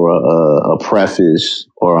Europass or a preface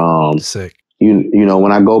or sick. You know,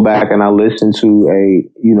 when I go back and I listen to a,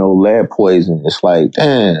 you know, Lead Poison, it's like,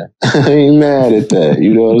 damn, I ain't mad at that.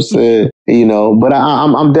 You know what I'm saying? You know, but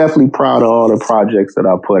I'm definitely proud of all the projects that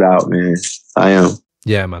I put out, man. I am.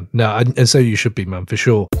 Yeah, man. No, and so you should be, man, for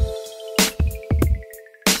sure.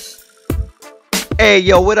 Hey,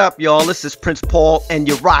 yo, what up, y'all? This is Prince Paul, and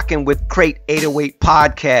you're rocking with Crate 808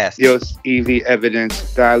 Podcast. Yo, it's Easy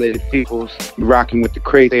Evidence, Dilated Peoples. You're rocking with the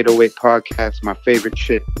Crate 808 Podcast, my favorite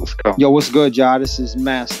shit. Let's go. Yo, what's good, y'all? This is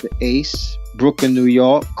Master Ace, Brooklyn, New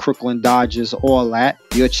York, Crooklyn Dodgers, all that.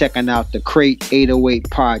 You're checking out the Crate 808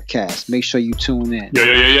 Podcast. Make sure you tune in.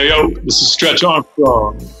 Yo. This is Stretch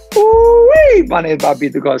Armstrong. Ooh-wee. My name is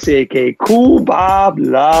Bobito Garcia, aka Cool Bob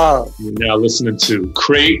Love. You're now listening to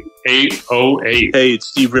Crate 808. Hey, it's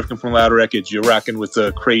Steve Rifkin from Loud Records. You're rocking with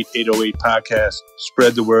the Crate 808 Podcast.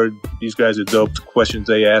 Spread the word. These guys are dope. The questions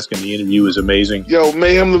they ask and the interview is amazing. Yo,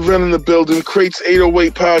 Mayhem Levin in the building. Crates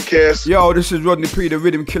 808 Podcast. Yo, this is Rodney P, the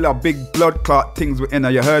Rhythm Killer. Big blood clot things within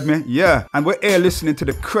her. You heard me? Yeah. And we're here listening to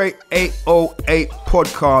the Crate 808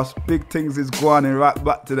 Podcast. Big things is going on right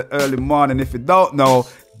back to the early morning. If you don't know,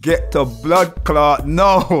 get to blood clot.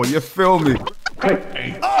 No, you feel me?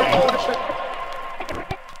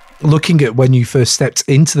 Looking at when you first stepped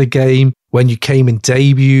into the game, when you came and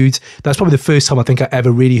debuted, that's probably the first time I think I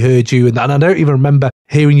ever really heard you. And I don't even remember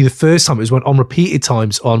hearing you the first time. It was on repeated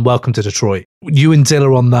times on Welcome to Detroit. You and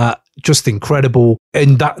Dilla on that, just incredible.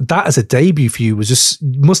 And that as a debut for you was just,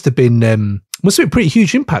 must have been a pretty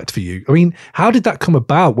huge impact for you. I mean, how did that come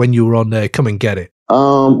about when you were on Come and Get It?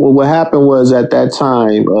 Well, what happened was at that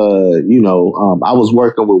time, I was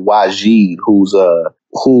working with Wajid,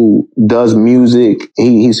 who does music.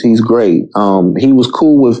 He's great. He was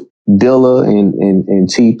cool with Dilla and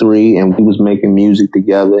T3, and we was making music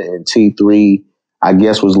together. And T3, I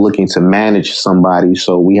guess, was looking to manage somebody,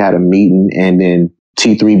 so we had a meeting. And then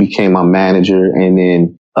T3 became my manager, and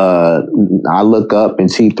then I look up and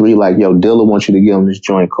T3 like, yo, Dilla wants you to get on this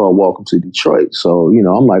joint called Welcome to Detroit. So, you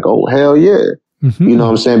know, I'm like, oh, hell yeah. Mm-hmm. You know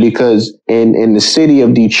what I'm saying? Because in the city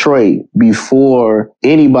of Detroit, before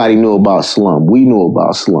anybody knew about Slum, we knew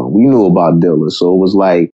about Slum. We knew about Dilla. So it was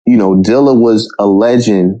like, you know, Dilla was a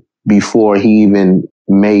legend before he even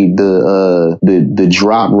made the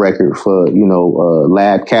drop record for, you know,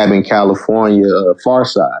 Lab Cabin, California,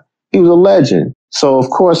 Farside. He was a legend. So of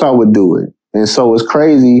course I would do it. And so what's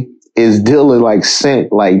crazy is Dilla like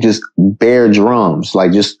sent like just bare drums,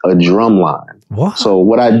 like just a drum line. What? So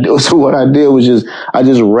what I did was I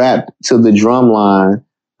just rapped to the drum line,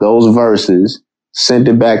 those verses, sent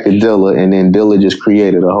it back to Dilla, and then Dilla just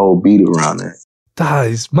created a whole beat around that. That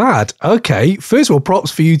is mad. Okay. First of all,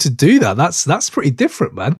 props for you to do that. That's pretty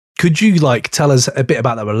different, man. Could you like tell us a bit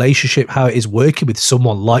about that relationship, how it is working with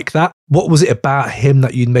someone like that? What was it about him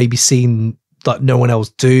that you'd maybe seen like no one else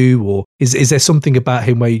do, or is there something about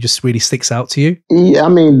him where he just really sticks out to you? Yeah, I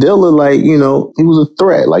mean, Dilla, like, you know, he was a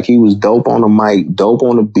threat. Like, he was dope on the mic, dope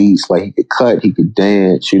on the beats. Like, he could cut, he could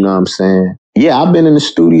dance, you know what I'm saying? Yeah, I've been in the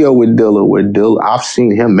studio with Dilla, I've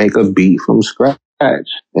seen him make a beat from scratch.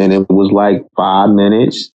 And it was like 5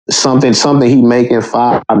 minutes. Something he make in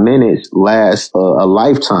 5 minutes lasts a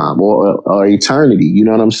lifetime or eternity. You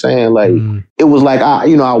know what I'm saying? Like, It was like, I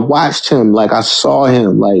watched him, like I saw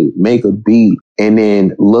him like make a beat and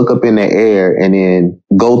then look up in the air and then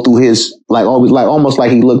go through his, like almost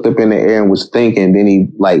like he looked up in the air and was thinking. Then he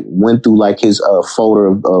like went through like his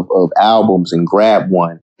folder of albums and grabbed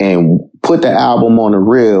one and put the album on the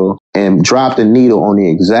reel and dropped the needle on the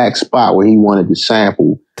exact spot where he wanted to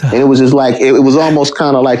sample. And it was just like, it was almost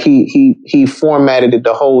kind of like he formatted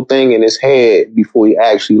the whole thing in his head before he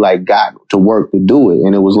actually like got to work to do it.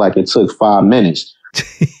 And it was like, it took 5 minutes.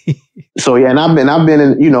 So yeah, and I've been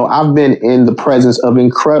in the presence of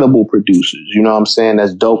incredible producers, you know what I'm saying?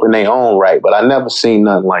 That's dope in their own right, but I never seen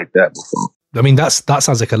nothing like that before. I mean, that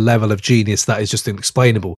sounds like a level of genius that is just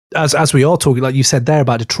inexplainable. As we are talking, like you said there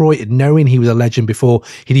about Detroit, and knowing he was a legend before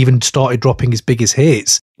he'd even started dropping his biggest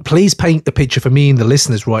hits. Please paint the picture for me and the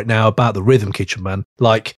listeners right now about the Rhythm Kitchen, man.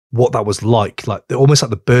 Like what that was like almost like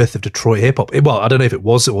the birth of Detroit hip hop. Well, I don't know if it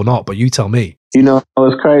was or not, but you tell me. You know, it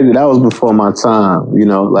was crazy. That was before my time. You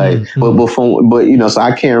know, like but you know, so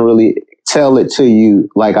I can't really tell it to you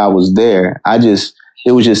like I was there.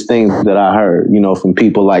 It was just things that I heard, you know, from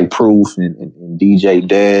people like Proof and DJ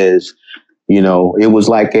Dez. You know, it was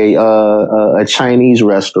like a Chinese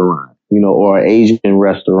restaurant, you know, or an Asian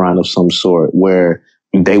restaurant of some sort where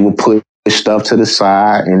they would put stuff to the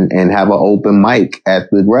side and have an open mic at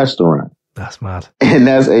the restaurant. That's mad. And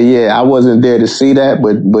I wasn't there to see that,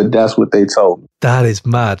 but that's what they told me. That is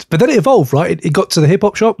mad. But then it evolved, right? It got to the hip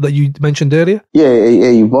hop shop that you mentioned earlier? Yeah,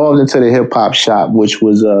 it evolved into the hip hop shop, which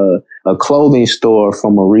was a clothing store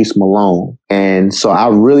from Maurice Malone. And so I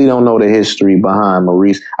really don't know the history behind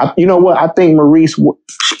Maurice. You know what? I think Maurice,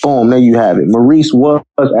 boom, there you have it. Maurice was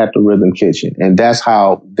at the Rhythm Kitchen, and that's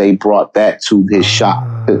how they brought that to his shop.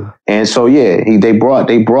 And so, they brought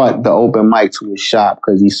the open mic to his shop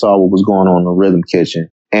because he saw what was going on in the Rhythm Kitchen.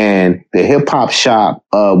 And the hip hop shop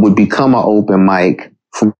would become an open mic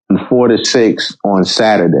from 4 to 6 on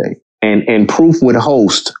Saturday. And Proof would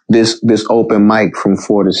host this open mic from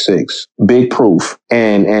 4 to 6. Big Proof.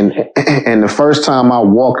 And the first time I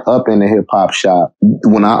walked up in the hip hop shop,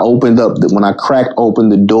 when I cracked open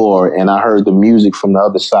the door and I heard the music from the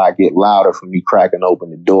other side get louder from me cracking open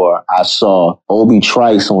the door, I saw Obi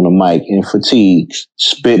Trice on the mic in fatigues,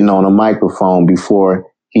 spitting on a microphone before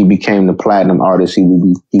he became the platinum artist he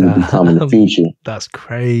would become in the future. That's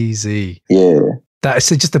crazy. Yeah. That's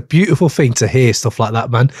just a beautiful thing to hear stuff like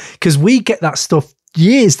that, man. Because we get that stuff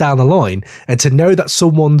years down the line, and to know that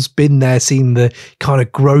someone's been there, seen the kind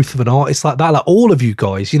of growth of an artist like that, like all of you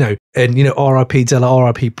guys, you know, and, you know, R.I.P. Dilla,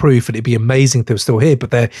 R.I.P. Proof, and it'd be amazing if they were still here,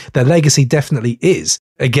 but their legacy definitely is.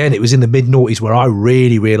 Again, it was in the mid-noughties where I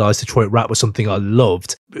really realised Detroit rap was something I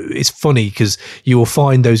loved. It's funny because you will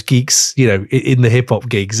find those geeks, you know, in the hip-hop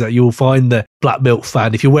gigs, you will find the Black Milk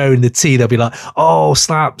fan. If you're wearing the tee, they'll be like, oh,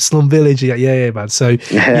 snap, Slum Village. Yeah, man. So,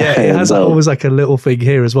 yeah, it has always like a little thing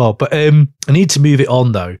here as well. But I need to move it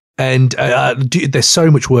on, though. And there's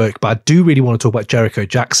so much work, but I do really want to talk about Jericho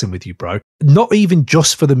Jackson with you, bro. Not even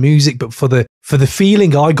just for the music, but for the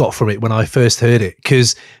feeling I got from it when I first heard it.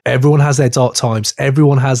 Because everyone has their dark times,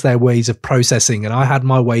 everyone has their ways of processing, and I had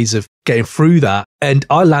my ways of getting through that. And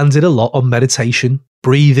I landed a lot on meditation,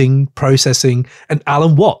 breathing, processing, and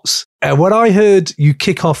Alan Watts. And when I heard you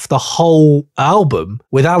kick off the whole album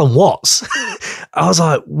with Alan Watts, I was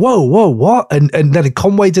like, whoa, what? And then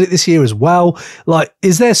Conway did it this year as well. Like,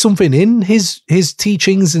 is there something in his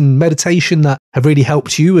teachings and meditation that have really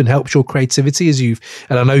helped you and helped your creativity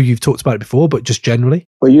and I know you've talked about it before, but just generally?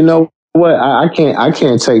 Well, you know what? I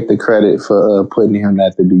can't take the credit for putting him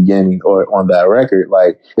at the beginning or on that record.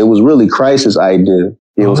 Like, it was really Christ's idea.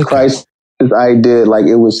 It was Christ's idea. Like,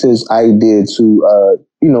 it was his idea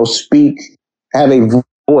to, speak, have a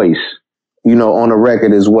voice, you know, on a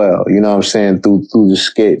record as well. You know what I'm saying? Through the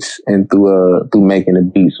skits and through making the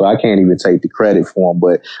beat. So I can't even take the credit for him,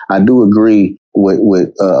 but I do agree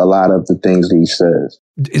with a lot of the things that he says.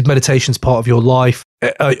 Is meditation's part of your life?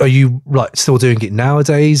 Are you like still doing it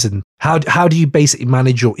nowadays? And how do you basically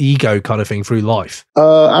manage your ego kind of thing through life?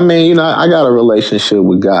 I mean, you know, I got a relationship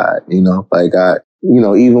with God, you know, like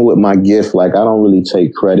even with my gift, like I don't really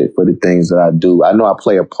take credit for the things that I do. I know I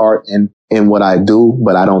play a part in what I do,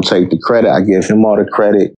 but I don't take the credit. I give him all the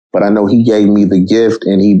credit, but I know he gave me the gift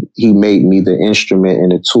and he made me the instrument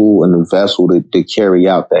and the tool and the vessel to carry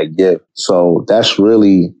out that gift. So that's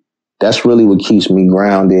really what keeps me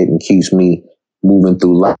grounded and keeps me moving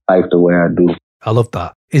through life the way I do. I love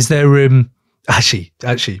that. Is there,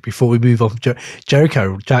 actually, before we move on,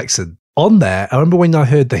 Jericho Jackson, on there, I remember when I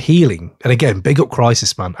heard The Healing, and again, big up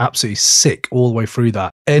Crisis, man, absolutely sick all the way through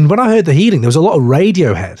that. And when I heard The Healing, there was a lot of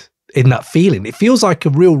Radiohead in that feeling. It feels like a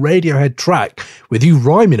real Radiohead track with you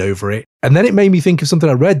rhyming over it. And then it made me think of something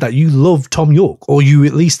I read, that you love Tom York, or you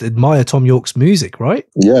at least admire Tom York's music, right?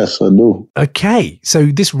 Yes, I do. Okay, so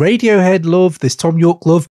this Radiohead love, this Tom York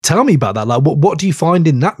love, tell me about that. Like, what do you find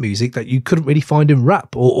in that music that you couldn't really find in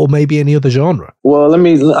rap or maybe any other genre? Well,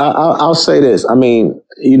 I'll say this. I mean,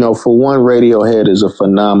 you know, for one, Radiohead is a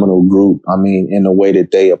phenomenal group. I mean, in the way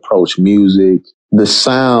that they approach music, the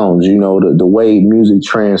sounds, you know, the way music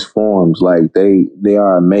transforms, like they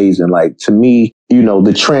are amazing. Like, to me, you know,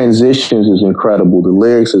 the transitions is incredible. The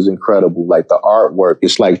lyrics is incredible. Like, the artwork,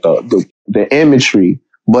 it's like the imagery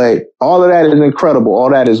But all of that is incredible. All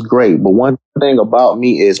that is great. But one thing about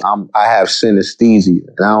me is I have synesthesia.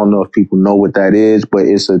 And I don't know if people know what that is, but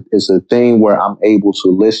it's a thing where I'm able to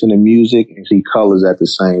listen to music and see colors at the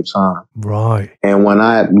same time. Right. And when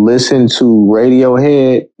I listen to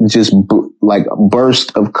Radiohead, just like a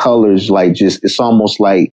burst of colors, like just, it's almost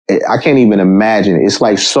like, I can't even imagine it. It's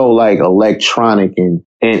like so like electronic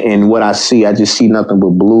and what I see, I just see nothing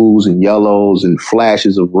but blues and yellows and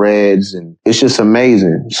flashes of reds, and it's just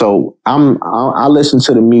amazing. So I listen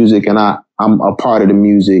to the music and I'm a part of the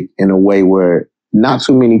music in a way where not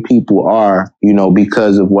too many people are, you know,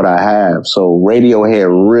 because of what I have. So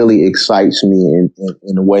Radiohead really excites me in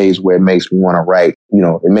ways where it makes me want to write, you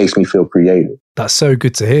know, it makes me feel creative. That's so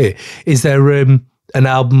good to hear. Is there an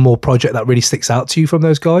album or project that really sticks out to you from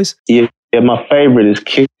those guys? Yeah, my favorite is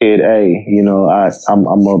Kid A. You know,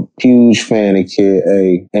 I'm a huge fan of Kid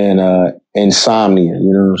A and Insomnia.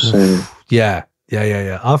 You know what I'm saying? Yeah.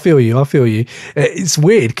 I feel you. It's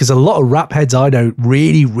weird because a lot of rap heads I know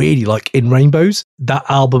really, really like In Rainbows. That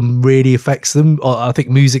album really affects them. I think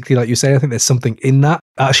musically, like you say, I think there's something in that.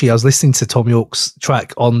 Actually, I was listening to Tom York's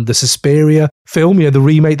track on the Suspiria film, you know, the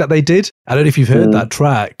remake that they did. I don't know if you've heard that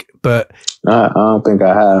track, but I don't think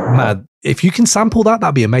I have. Man, if you can sample that,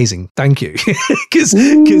 that'd be amazing. Thank you. Because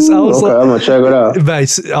I was okay, I'm gonna check it out.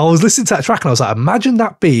 Mate, I was listening to that track and I was like, imagine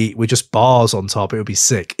that beat with just bars on top. It would be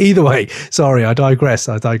sick. Either way, sorry, I digress.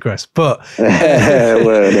 But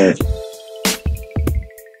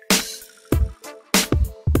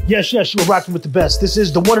Yes, you're rocking with the best. This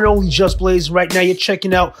is the one and only Just Blaze. Right now, you're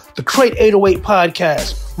checking out the Crate 808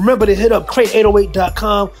 podcast. Remember to hit up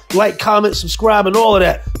crate808.com, like, comment, subscribe, and all of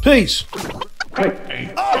that. Peace.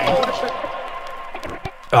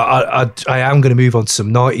 I am going to move on to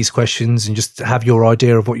some 90s questions and just have your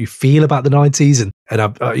idea of what you feel about the 90s and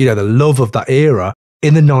you know, the love of that era.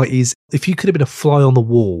 In the 90s, if you could have been a fly on the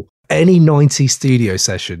wall, any 90s studio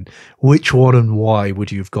session, which one and why would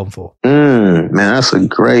you have gone for? Man, that's a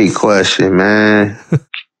great question, man.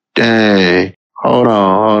 Dang. Hold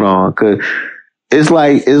on. Cause it's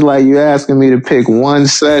like you asking me to pick one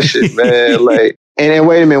session, man. Like, and then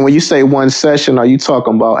wait a minute, when you say one session, are you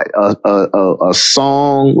talking about a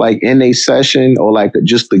song like in a session or like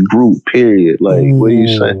just the group period? Like, what are you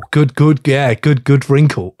saying? Good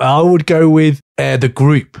wrinkle. I would go with the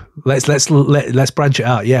group. Let's branch it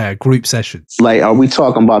out. Yeah, group session. Like, are we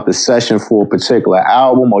talking about the session for a particular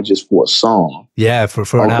album or just for a song? Yeah, for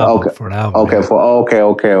an album. Okay. For an album. Okay.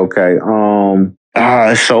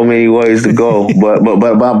 There's so many ways to go, but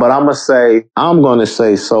I'm gonna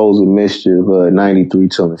say Souls of Mischief, 93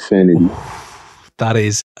 Till Infinity. That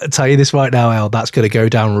is, I'll tell you this right now, El, that's going to go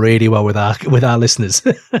down really well with our listeners.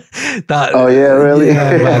 Oh yeah, really?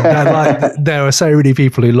 Yeah, man, there are so many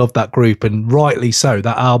people who love that group, and rightly so.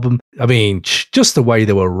 That album, I mean, just the way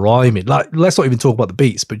they were rhyming. Like, let's not even talk about the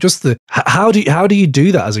beats, but just how do you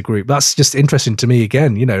do that as a group? That's just interesting to me.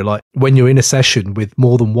 Again, you know, like when you're in a session with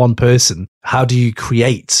more than one person, how do you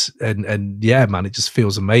create? And yeah, man, it just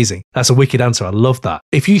feels amazing. That's a wicked answer. I love that.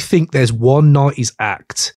 If you think there's one 90s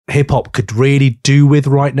act hip hop could really do with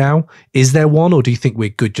right now, is there one, or do you think we're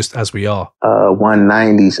good just as we are? One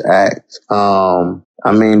 90s act. I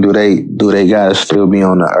mean, do they gotta still be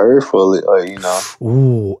on the earth, or you know?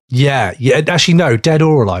 Ooh, yeah. Actually, no, dead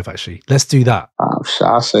or alive. Actually, let's do that.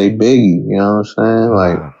 I'll say Biggie. You know what I'm saying?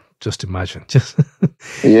 Like, just imagine.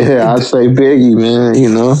 Yeah, I'd say Biggie, man. You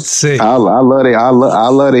know, I love it. I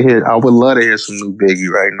love to hear. I would love to hear some new Biggie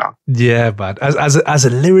right now. Yeah, man. As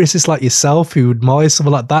a lyricist like yourself who admires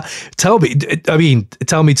someone like that, tell me to. You're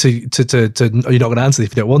not going to answer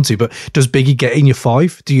if you don't want to, but does Biggie get in your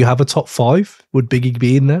 5? Do you have a top 5? Would Biggie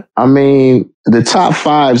be in there? I mean, the top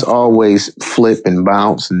 5s always flip and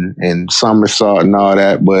bounce and somersault and all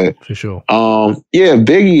that, but for sure. Yeah,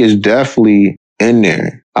 Biggie is definitely in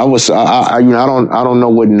there. I don't know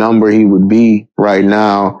what number he would be right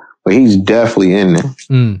now, but he's definitely in there.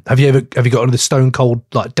 Have you got one of the stone cold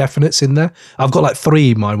like definites in there? I've got like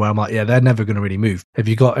 3 in mind where I'm like, yeah, they're never going to really move. Have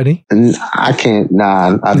you got any? I can't.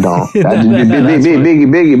 Nah, I don't.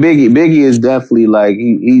 Biggie is definitely like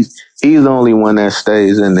he's the only one that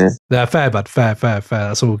stays in there. Yeah, fair, bud. Fair.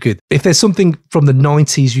 That's all good. If there's something from the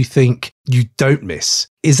 90s you think you don't miss,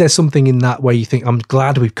 is there something in that where you think, I'm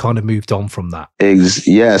glad we've kind of moved on from that?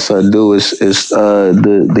 Yes, I do. It's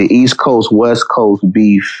the East Coast, West Coast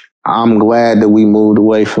beef. I'm glad that we moved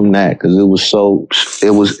away from that because it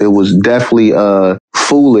was definitely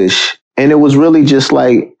foolish it was really just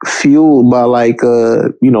like fueled by like,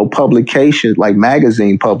 publications, like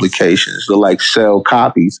magazine publications to like sell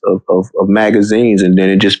copies of magazines. And then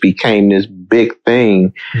it just became this big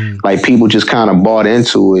thing. Like people just kind of bought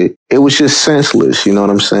into it. It was just senseless. You know what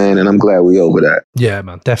I'm saying? And I'm glad we over that. Yeah,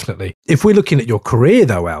 man, definitely. If we're looking at your career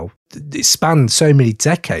though, Al, it spanned so many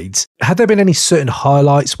decades. Had there been any certain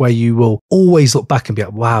highlights where you will always look back and be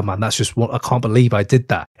like, wow, man, that's just what I can't believe I did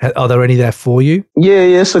that? Are there any there for you? Yeah,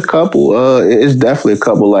 it's a couple. It's definitely a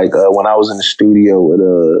couple. Like when I was in the studio with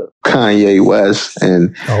Kanye West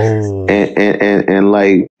and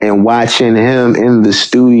watching him in the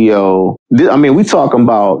studio. I mean, we talking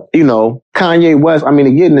about, Kanye West. I mean,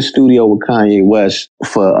 to get in the studio with Kanye West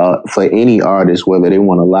for any artist, whether they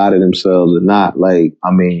want to lie to themselves or not, like,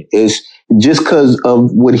 I mean, it's just because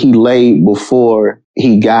of what he laid before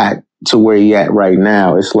he got to where he at right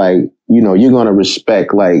now. It's like, you're going to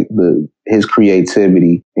respect like his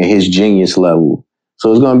creativity and his genius level.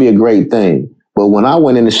 So it's going to be a great thing. But when I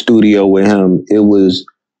went in the studio with him, it was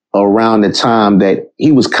around the time that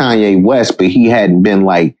he was Kanye West, but he hadn't been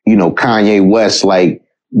like, Kanye West, like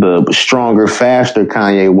the stronger, faster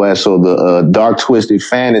Kanye West or the dark, twisted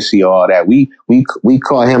fantasy, all that. We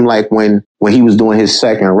caught him like when he was doing his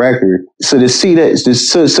second record. So to see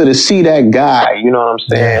that guy, you know what I'm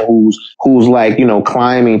saying, who's like,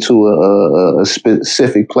 climbing to a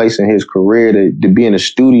specific place in his career to be in the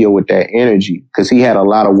studio with that energy, because he had a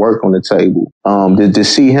lot of work on the table. To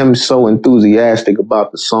see him so enthusiastic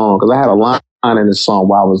about the song, because I had a line in the song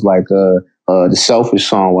where I was like, the Selfish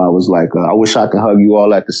song where I was like, I wish I could hug you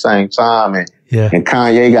all at the same time. And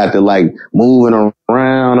Kanye got to like moving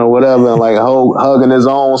around or whatever and like hugging his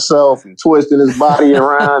own self and twisting his body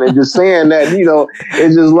around and just saying that,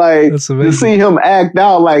 it's just like to see him act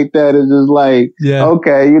out like that is just like,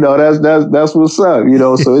 okay, that's what's up,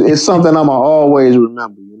 so it's something I'm gonna always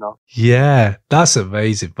remember, Yeah, that's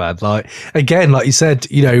amazing, man. Like, again, like you said,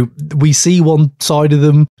 we see one side of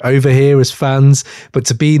them over here as fans, but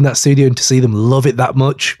to be in that studio and to see them love it that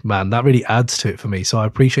much, man, that really adds to it for me. So I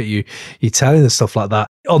appreciate you telling us stuff like that.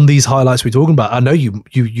 On these highlights we're talking about, I know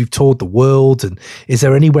you've toured the world, and is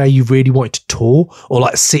there anywhere you've really wanted to tour, or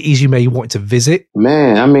like cities you may want to visit?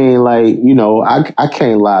 Man, I mean, like, I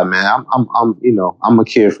can't lie, man. I'm a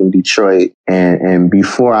kid from Detroit, and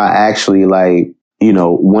before I actually like,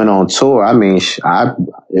 went on tour, I mean,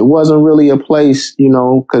 it wasn't really a place,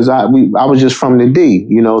 because I was just from the D,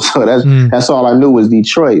 so that's all I knew was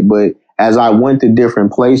Detroit. But as I went to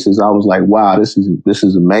different places, I was like, wow, this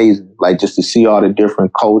is amazing. Like, just to see all the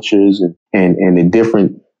different cultures and the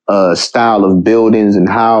different style of buildings and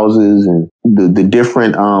houses and the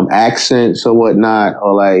different accents or whatnot,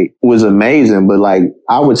 or like, was amazing. But like,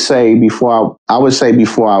 I would say before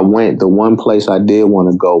I went, the one place I did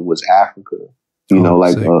want to go was Africa.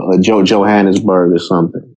 Like Johannesburg or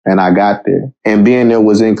something. And I got there, and being there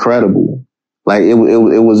was incredible. Like it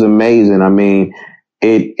was amazing. I mean,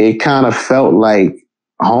 it kind of felt like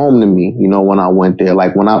home to me, when I went there.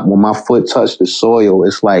 Like when my foot touched the soil,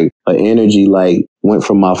 it's like an energy like went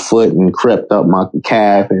from my foot and crept up my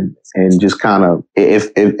calf and just kind of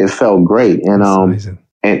it felt great. And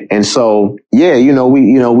And so, yeah,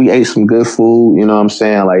 we ate some good food, you know what I'm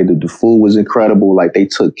saying? Like the food was incredible. Like they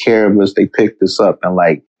took care of us. They picked us up in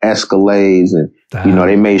like Escalades and,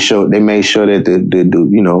 they made sure that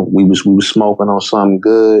we was smoking on something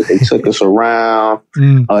good. They took us around.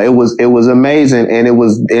 It was amazing. And it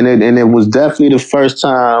was definitely the first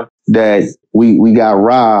time that we got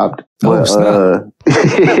robbed. But, oh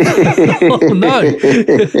no.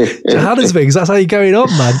 Johannesburg, that's how you're going on,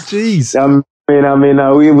 man. Jeez.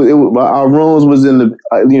 Our rooms was in the,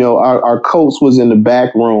 our coats was in the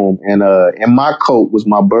back room, and my coat was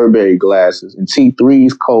my Burberry glasses, and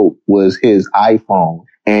T3's coat was his iPhone.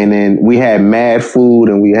 And then we had mad food,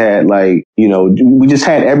 and we had like, we just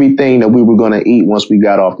had everything that we were going to eat once we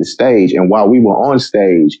got off the stage. And while we were on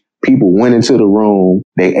stage, people went into the room.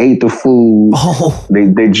 They ate the food. Oh. They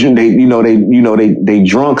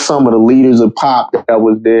drunk some of the liters of pop that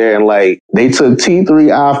was there, and like they took T3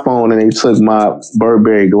 iPhone and they took my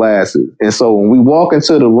Burberry glasses. And so when we walk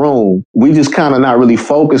into the room, we just kind of not really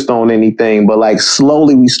focused on anything, but like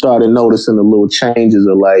slowly we started noticing the little changes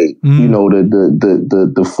of like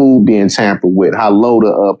the food being tampered with, how low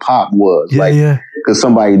the pop was. because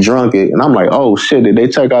somebody drunk it. And I'm like, oh shit, did they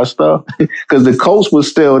take our stuff? Because the coast was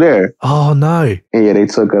still there. Oh no. And yeah, they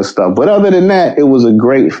took our stuff. But other than that, it was a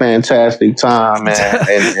great, fantastic time,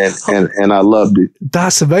 man. and I loved it.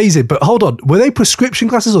 That's amazing. But hold on, were they prescription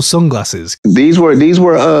glasses or sunglasses? These were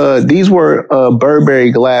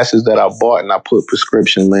Burberry glasses that I bought, and I put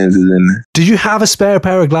prescription lenses in there. Did you have a spare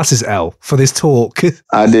pair of glasses, El, for this talk?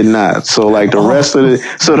 I did not. So like the rest of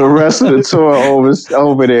the tour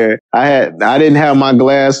over there, I didn't have my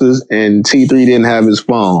glasses, and T3 didn't have his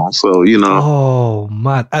phone. So, you know. Oh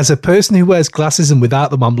man, as a person who wears glasses and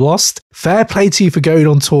without them I'm lost, fair play to you for going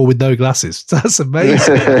on tour with no glasses. That's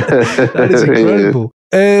amazing. That is incredible.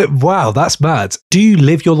 Wow, that's mad. Do you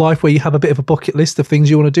live your life where you have a bit of a bucket list of things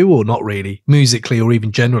you want to do, or not really, musically or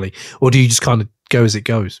even generally? Or do you just kind of go as it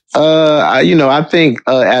goes? I think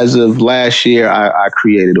as of last year, I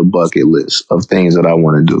created a bucket list of things that I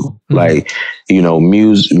want to do. Mm-hmm. Like,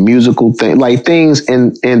 musical things, like things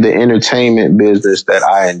in the entertainment business that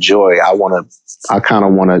I enjoy. I kind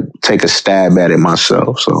of want to take a stab at it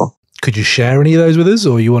myself. So. Could you share any of those with us,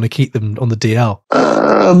 or you want to keep them on the DL?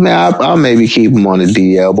 Man, I'll maybe keep them on the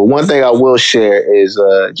DL. But one thing I will share is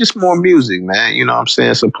just more music, man. You know what I'm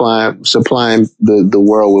saying? Supplying the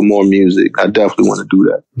world with more music. I definitely want to do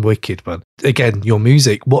that. Wicked, man. Again, your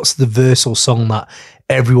music, what's the verse or song that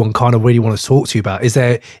everyone kind of really want to talk to you about? Is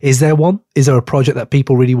there one? Is there a project that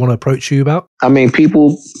people really want to approach you about? I mean,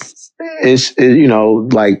 people... It's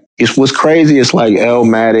what's crazy. It's like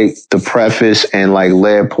Elmatic, The Preface, and like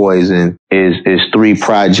Lead Poison is 3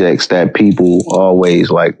 projects that people always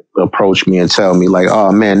like approach me and tell me like,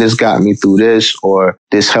 oh man, this got me through this, or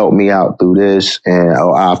this helped me out through this, and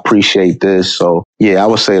I appreciate this. So yeah, I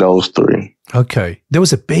would say those 3. Okay. There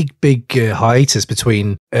was a big hiatus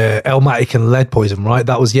between Elmatic and Lead Poison, right?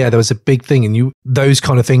 There was a big thing, and those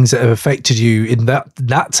kind of things that have affected you in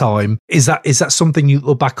that time. Is that something you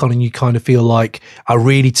look back on and you kind of feel like I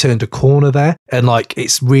really turned a corner there, and like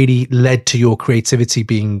it's really led to your creativity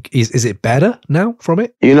being? Is it better now from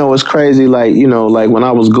it? It's crazy. Like when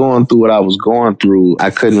I was going through what I was going through, I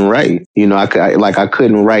couldn't write. I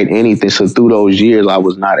couldn't write anything. So through those years, I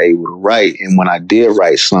was not able to write, and when I did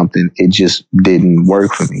write something, it just didn't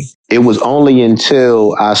work for me. It was only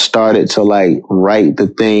until I started to like write the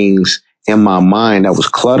things in my mind that was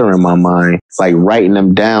cluttering my mind, like writing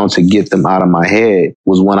them down to get them out of my head,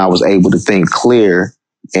 was when I was able to think clear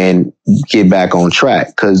and get back on track.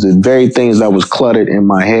 Because the very things that was cluttered in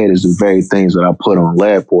my head is the very things that I put on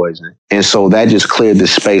Lead Poison. And so that just cleared the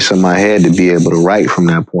space in my head to be able to write from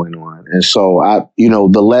that point on. And so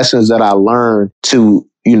the lessons that I learned to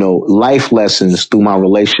life lessons through my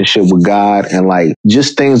relationship with God, and like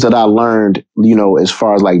just things that I learned, as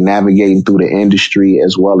far as like navigating through the industry,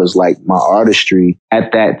 as well as like my artistry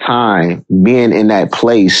at that time, being in that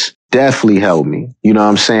place definitely helped me, you know what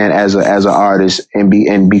I'm saying, as an artist,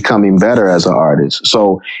 and becoming better as an artist.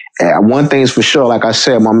 So one thing's for sure, like I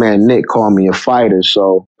said, my man Nick called me a fighter.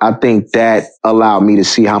 So I think that allowed me to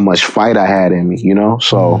see how much fight I had in me,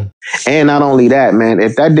 So, and not only that, man,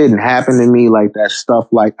 if that didn't happen to me, like that stuff,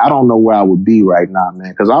 like I don't know where I would be right now,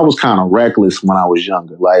 man, because I was kind of reckless when I was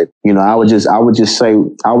younger. Like, I would just say,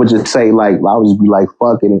 like, I would just be like,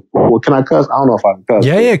 fuck it. Well, can I cuss? I don't know if I can cuss.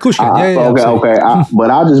 Yeah, of course you can. Okay.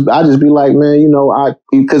 But I just be like, man,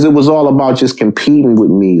 because it was all about just competing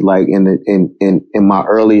with me. Like in my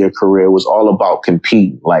earlier career, it was all about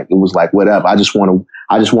competing. Like it was like, whatever. I just want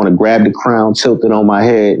to grab the crown, tilt it on my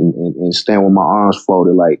head, and stand with my arms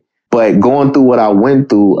folded. Like, but going through what I went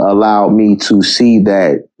through allowed me to see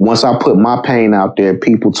that once I put my pain out there,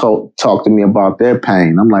 people talk to me about their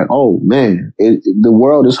pain. I'm like, oh man, the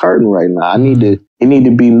world is hurting right now. It need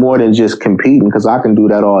to be more than just competing, because I can do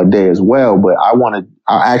that all day as well. But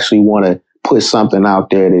I actually want to put something out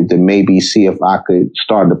there to maybe see if I could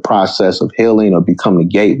start the process of healing, or become the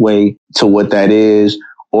gateway to what that is,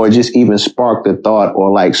 or just even spark the thought, or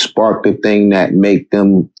like spark the thing that make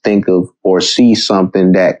them think of or see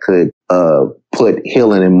something that could put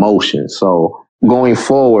healing in motion. So going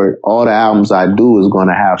forward, all the albums I do is going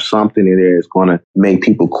to have something in there that's going to make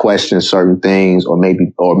people question certain things, or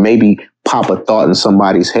maybe pop a thought in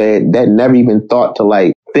somebody's head that never even thought to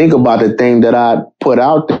like think about the thing that I put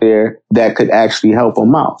out there that could actually help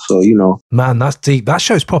them out. So, Man, that's deep. That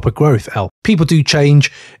shows proper growth, El. People do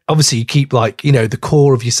change. Obviously, you keep like, the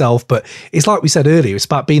core of yourself, but it's like we said earlier, it's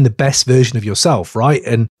about being the best version of yourself, right?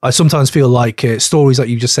 And I sometimes feel like stories like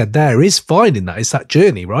you just said there is finding that. It's that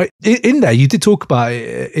journey, right? In there, you did talk about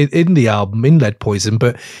it in the album, in Lead Poison,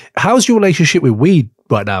 but how's your relationship with weed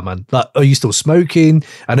right now, man? Like, are you still smoking?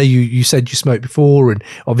 I know you said you smoked before, and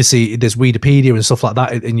obviously there's Weedopedia and stuff like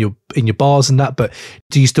that in your bars and that. But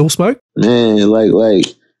do you still smoke? Man, like.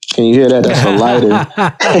 Can you hear that? That's a lighter.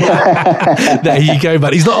 There you go,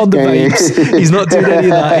 man. He's not on the vapes. He's not doing any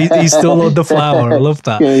of that. He's still on the flower. I love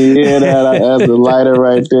that. Can you hear that? That's a lighter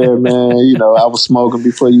right there, man. You know, I was smoking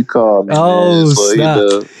before you called me. Oh, man.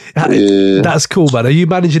 So, snap. Yeah. That's cool, man. Are you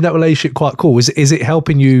managing that relationship quite cool? Is it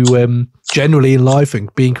helping you generally in life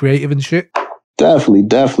and being creative and shit?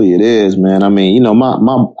 Definitely it is, man. I mean, you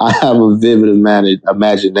know, I have a vivid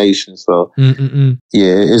imagination, so yeah,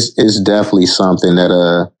 it's definitely something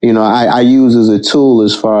that you know, I use as a tool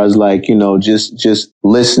as far as like, you know, just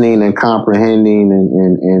listening and comprehending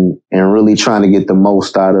and really trying to get the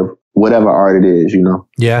most out of whatever art it is, you know.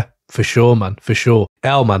 Yeah, for sure, man, for sure.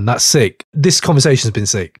 El, man, that's sick. This conversation's been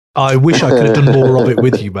sick. I wish I could have done more of it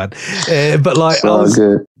with you, man. But like,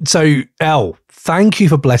 good. So El, thank you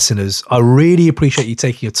for blessing us. I really appreciate you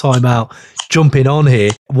taking your time out, jumping on here.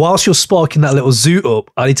 Whilst you're sparking that little zoot up,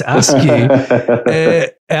 I need to ask you,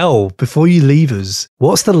 El, before you leave us,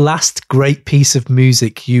 what's the last great piece of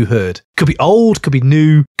music you heard? Could be old, could be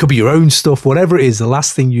new, could be your own stuff, whatever it is, the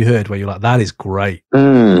last thing you heard where you're like, that is great.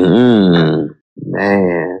 Man,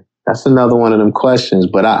 that's another one of them questions.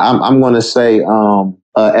 But I'm going to say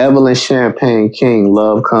Evelyn Champagne King,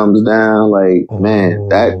 Love Comes Down. Like, man,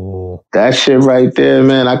 that shit right there,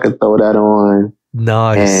 man, I could throw that on.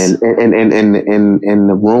 Nice. And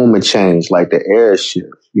the room would change, like the air shift.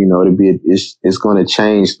 You know, it's going to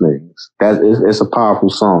change things. It's a powerful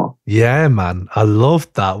song. Yeah, man. I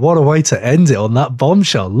love that. What a way to end it on that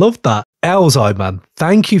bombshell. Love that. Elzhi, man,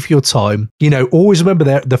 thank you for your time. You know, always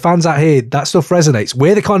remember the fans out here, that stuff resonates.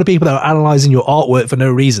 We're the kind of people that are analysing your artwork for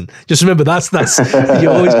no reason. Just remember that's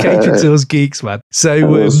you're always catering to us geeks, man.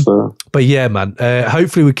 So, but yeah, man,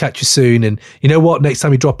 hopefully we'll catch you soon. And you know what? Next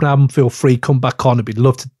time you drop an album, feel free, come back on. We'd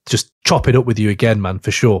love to just chop it up with you again, man,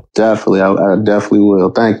 for sure. Definitely. I definitely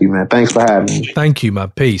will. Thank you, man. Thanks for having me. Thank you,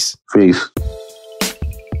 man. Peace. Peace.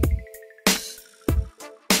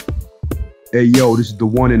 Hey, yo, this is the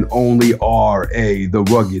one and only R.A., the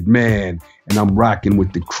Rugged Man, and I'm rocking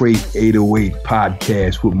with the Crate 808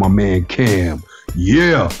 podcast with my man Cam.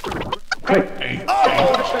 Yeah!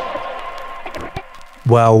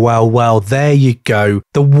 Well, there you go.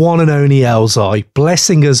 The one and only Elzhi,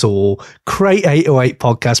 blessing us all. Crate 808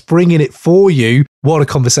 podcast, bringing it for you. What a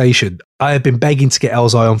conversation. I have been begging to get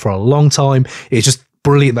Elzhi on for a long time. It's just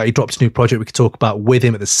brilliant that he dropped a new project we could talk about with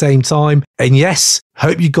him at the same time. And yes,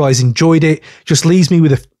 hope you guys enjoyed it. Just leaves me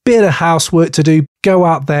with a bit of housework to do. Go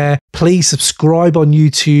out there, please subscribe on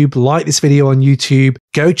YouTube, like this video on YouTube,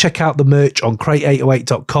 go check out the merch on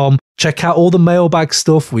crate808.com. Check out all the mailbag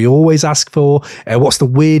stuff we always ask for. What's the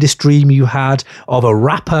weirdest dream you had of a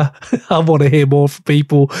rapper? I want to hear more from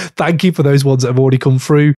people. Thank you for those ones that have already come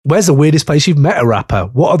through. Where's the weirdest place you've met a rapper?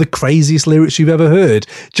 What are the craziest lyrics you've ever heard?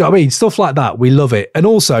 Do you know what I mean? Stuff like that. We love it. And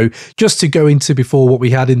also, just to go into before what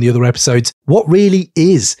we had in the other episodes, what really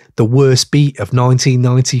is the worst beat of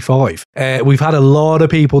 1995? We've had a lot of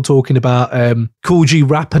people talking about Kool G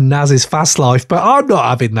Rap and Nas's Fast Life, but I'm not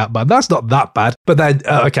having that, man. That's not that bad. But then,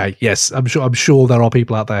 okay, yes, I'm sure there are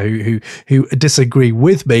people out there who disagree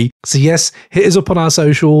with me. So yes, hit us up on our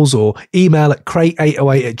socials or email at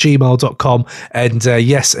crate808@gmail.com. And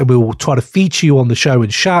yes, and we will try to feature you on the show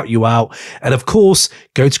and shout you out. And of course,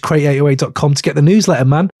 go to crate808.com to get the newsletter,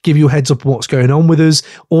 man. Give you a heads up on what's going on with us.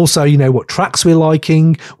 Also, you know, what tracks we're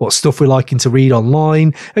liking, what stuff we're liking to read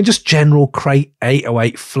online, and just general Crate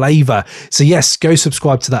 808 flavor. So yes, go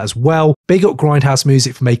subscribe to that as well. Big up Grindhouse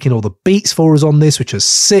Music for making all the beats for us on this, which is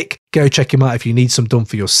sick. Go check him out if you need some done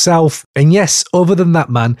for yourself. And yes, other than that,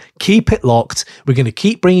 man, keep it locked. We're going to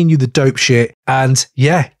keep bringing you the dope shit. And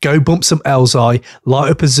yeah, go bump some Elzhi, light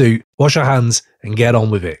up a zoot, wash your hands, and get on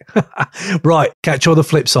with it. Right, catch you on the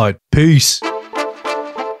flip side. Peace.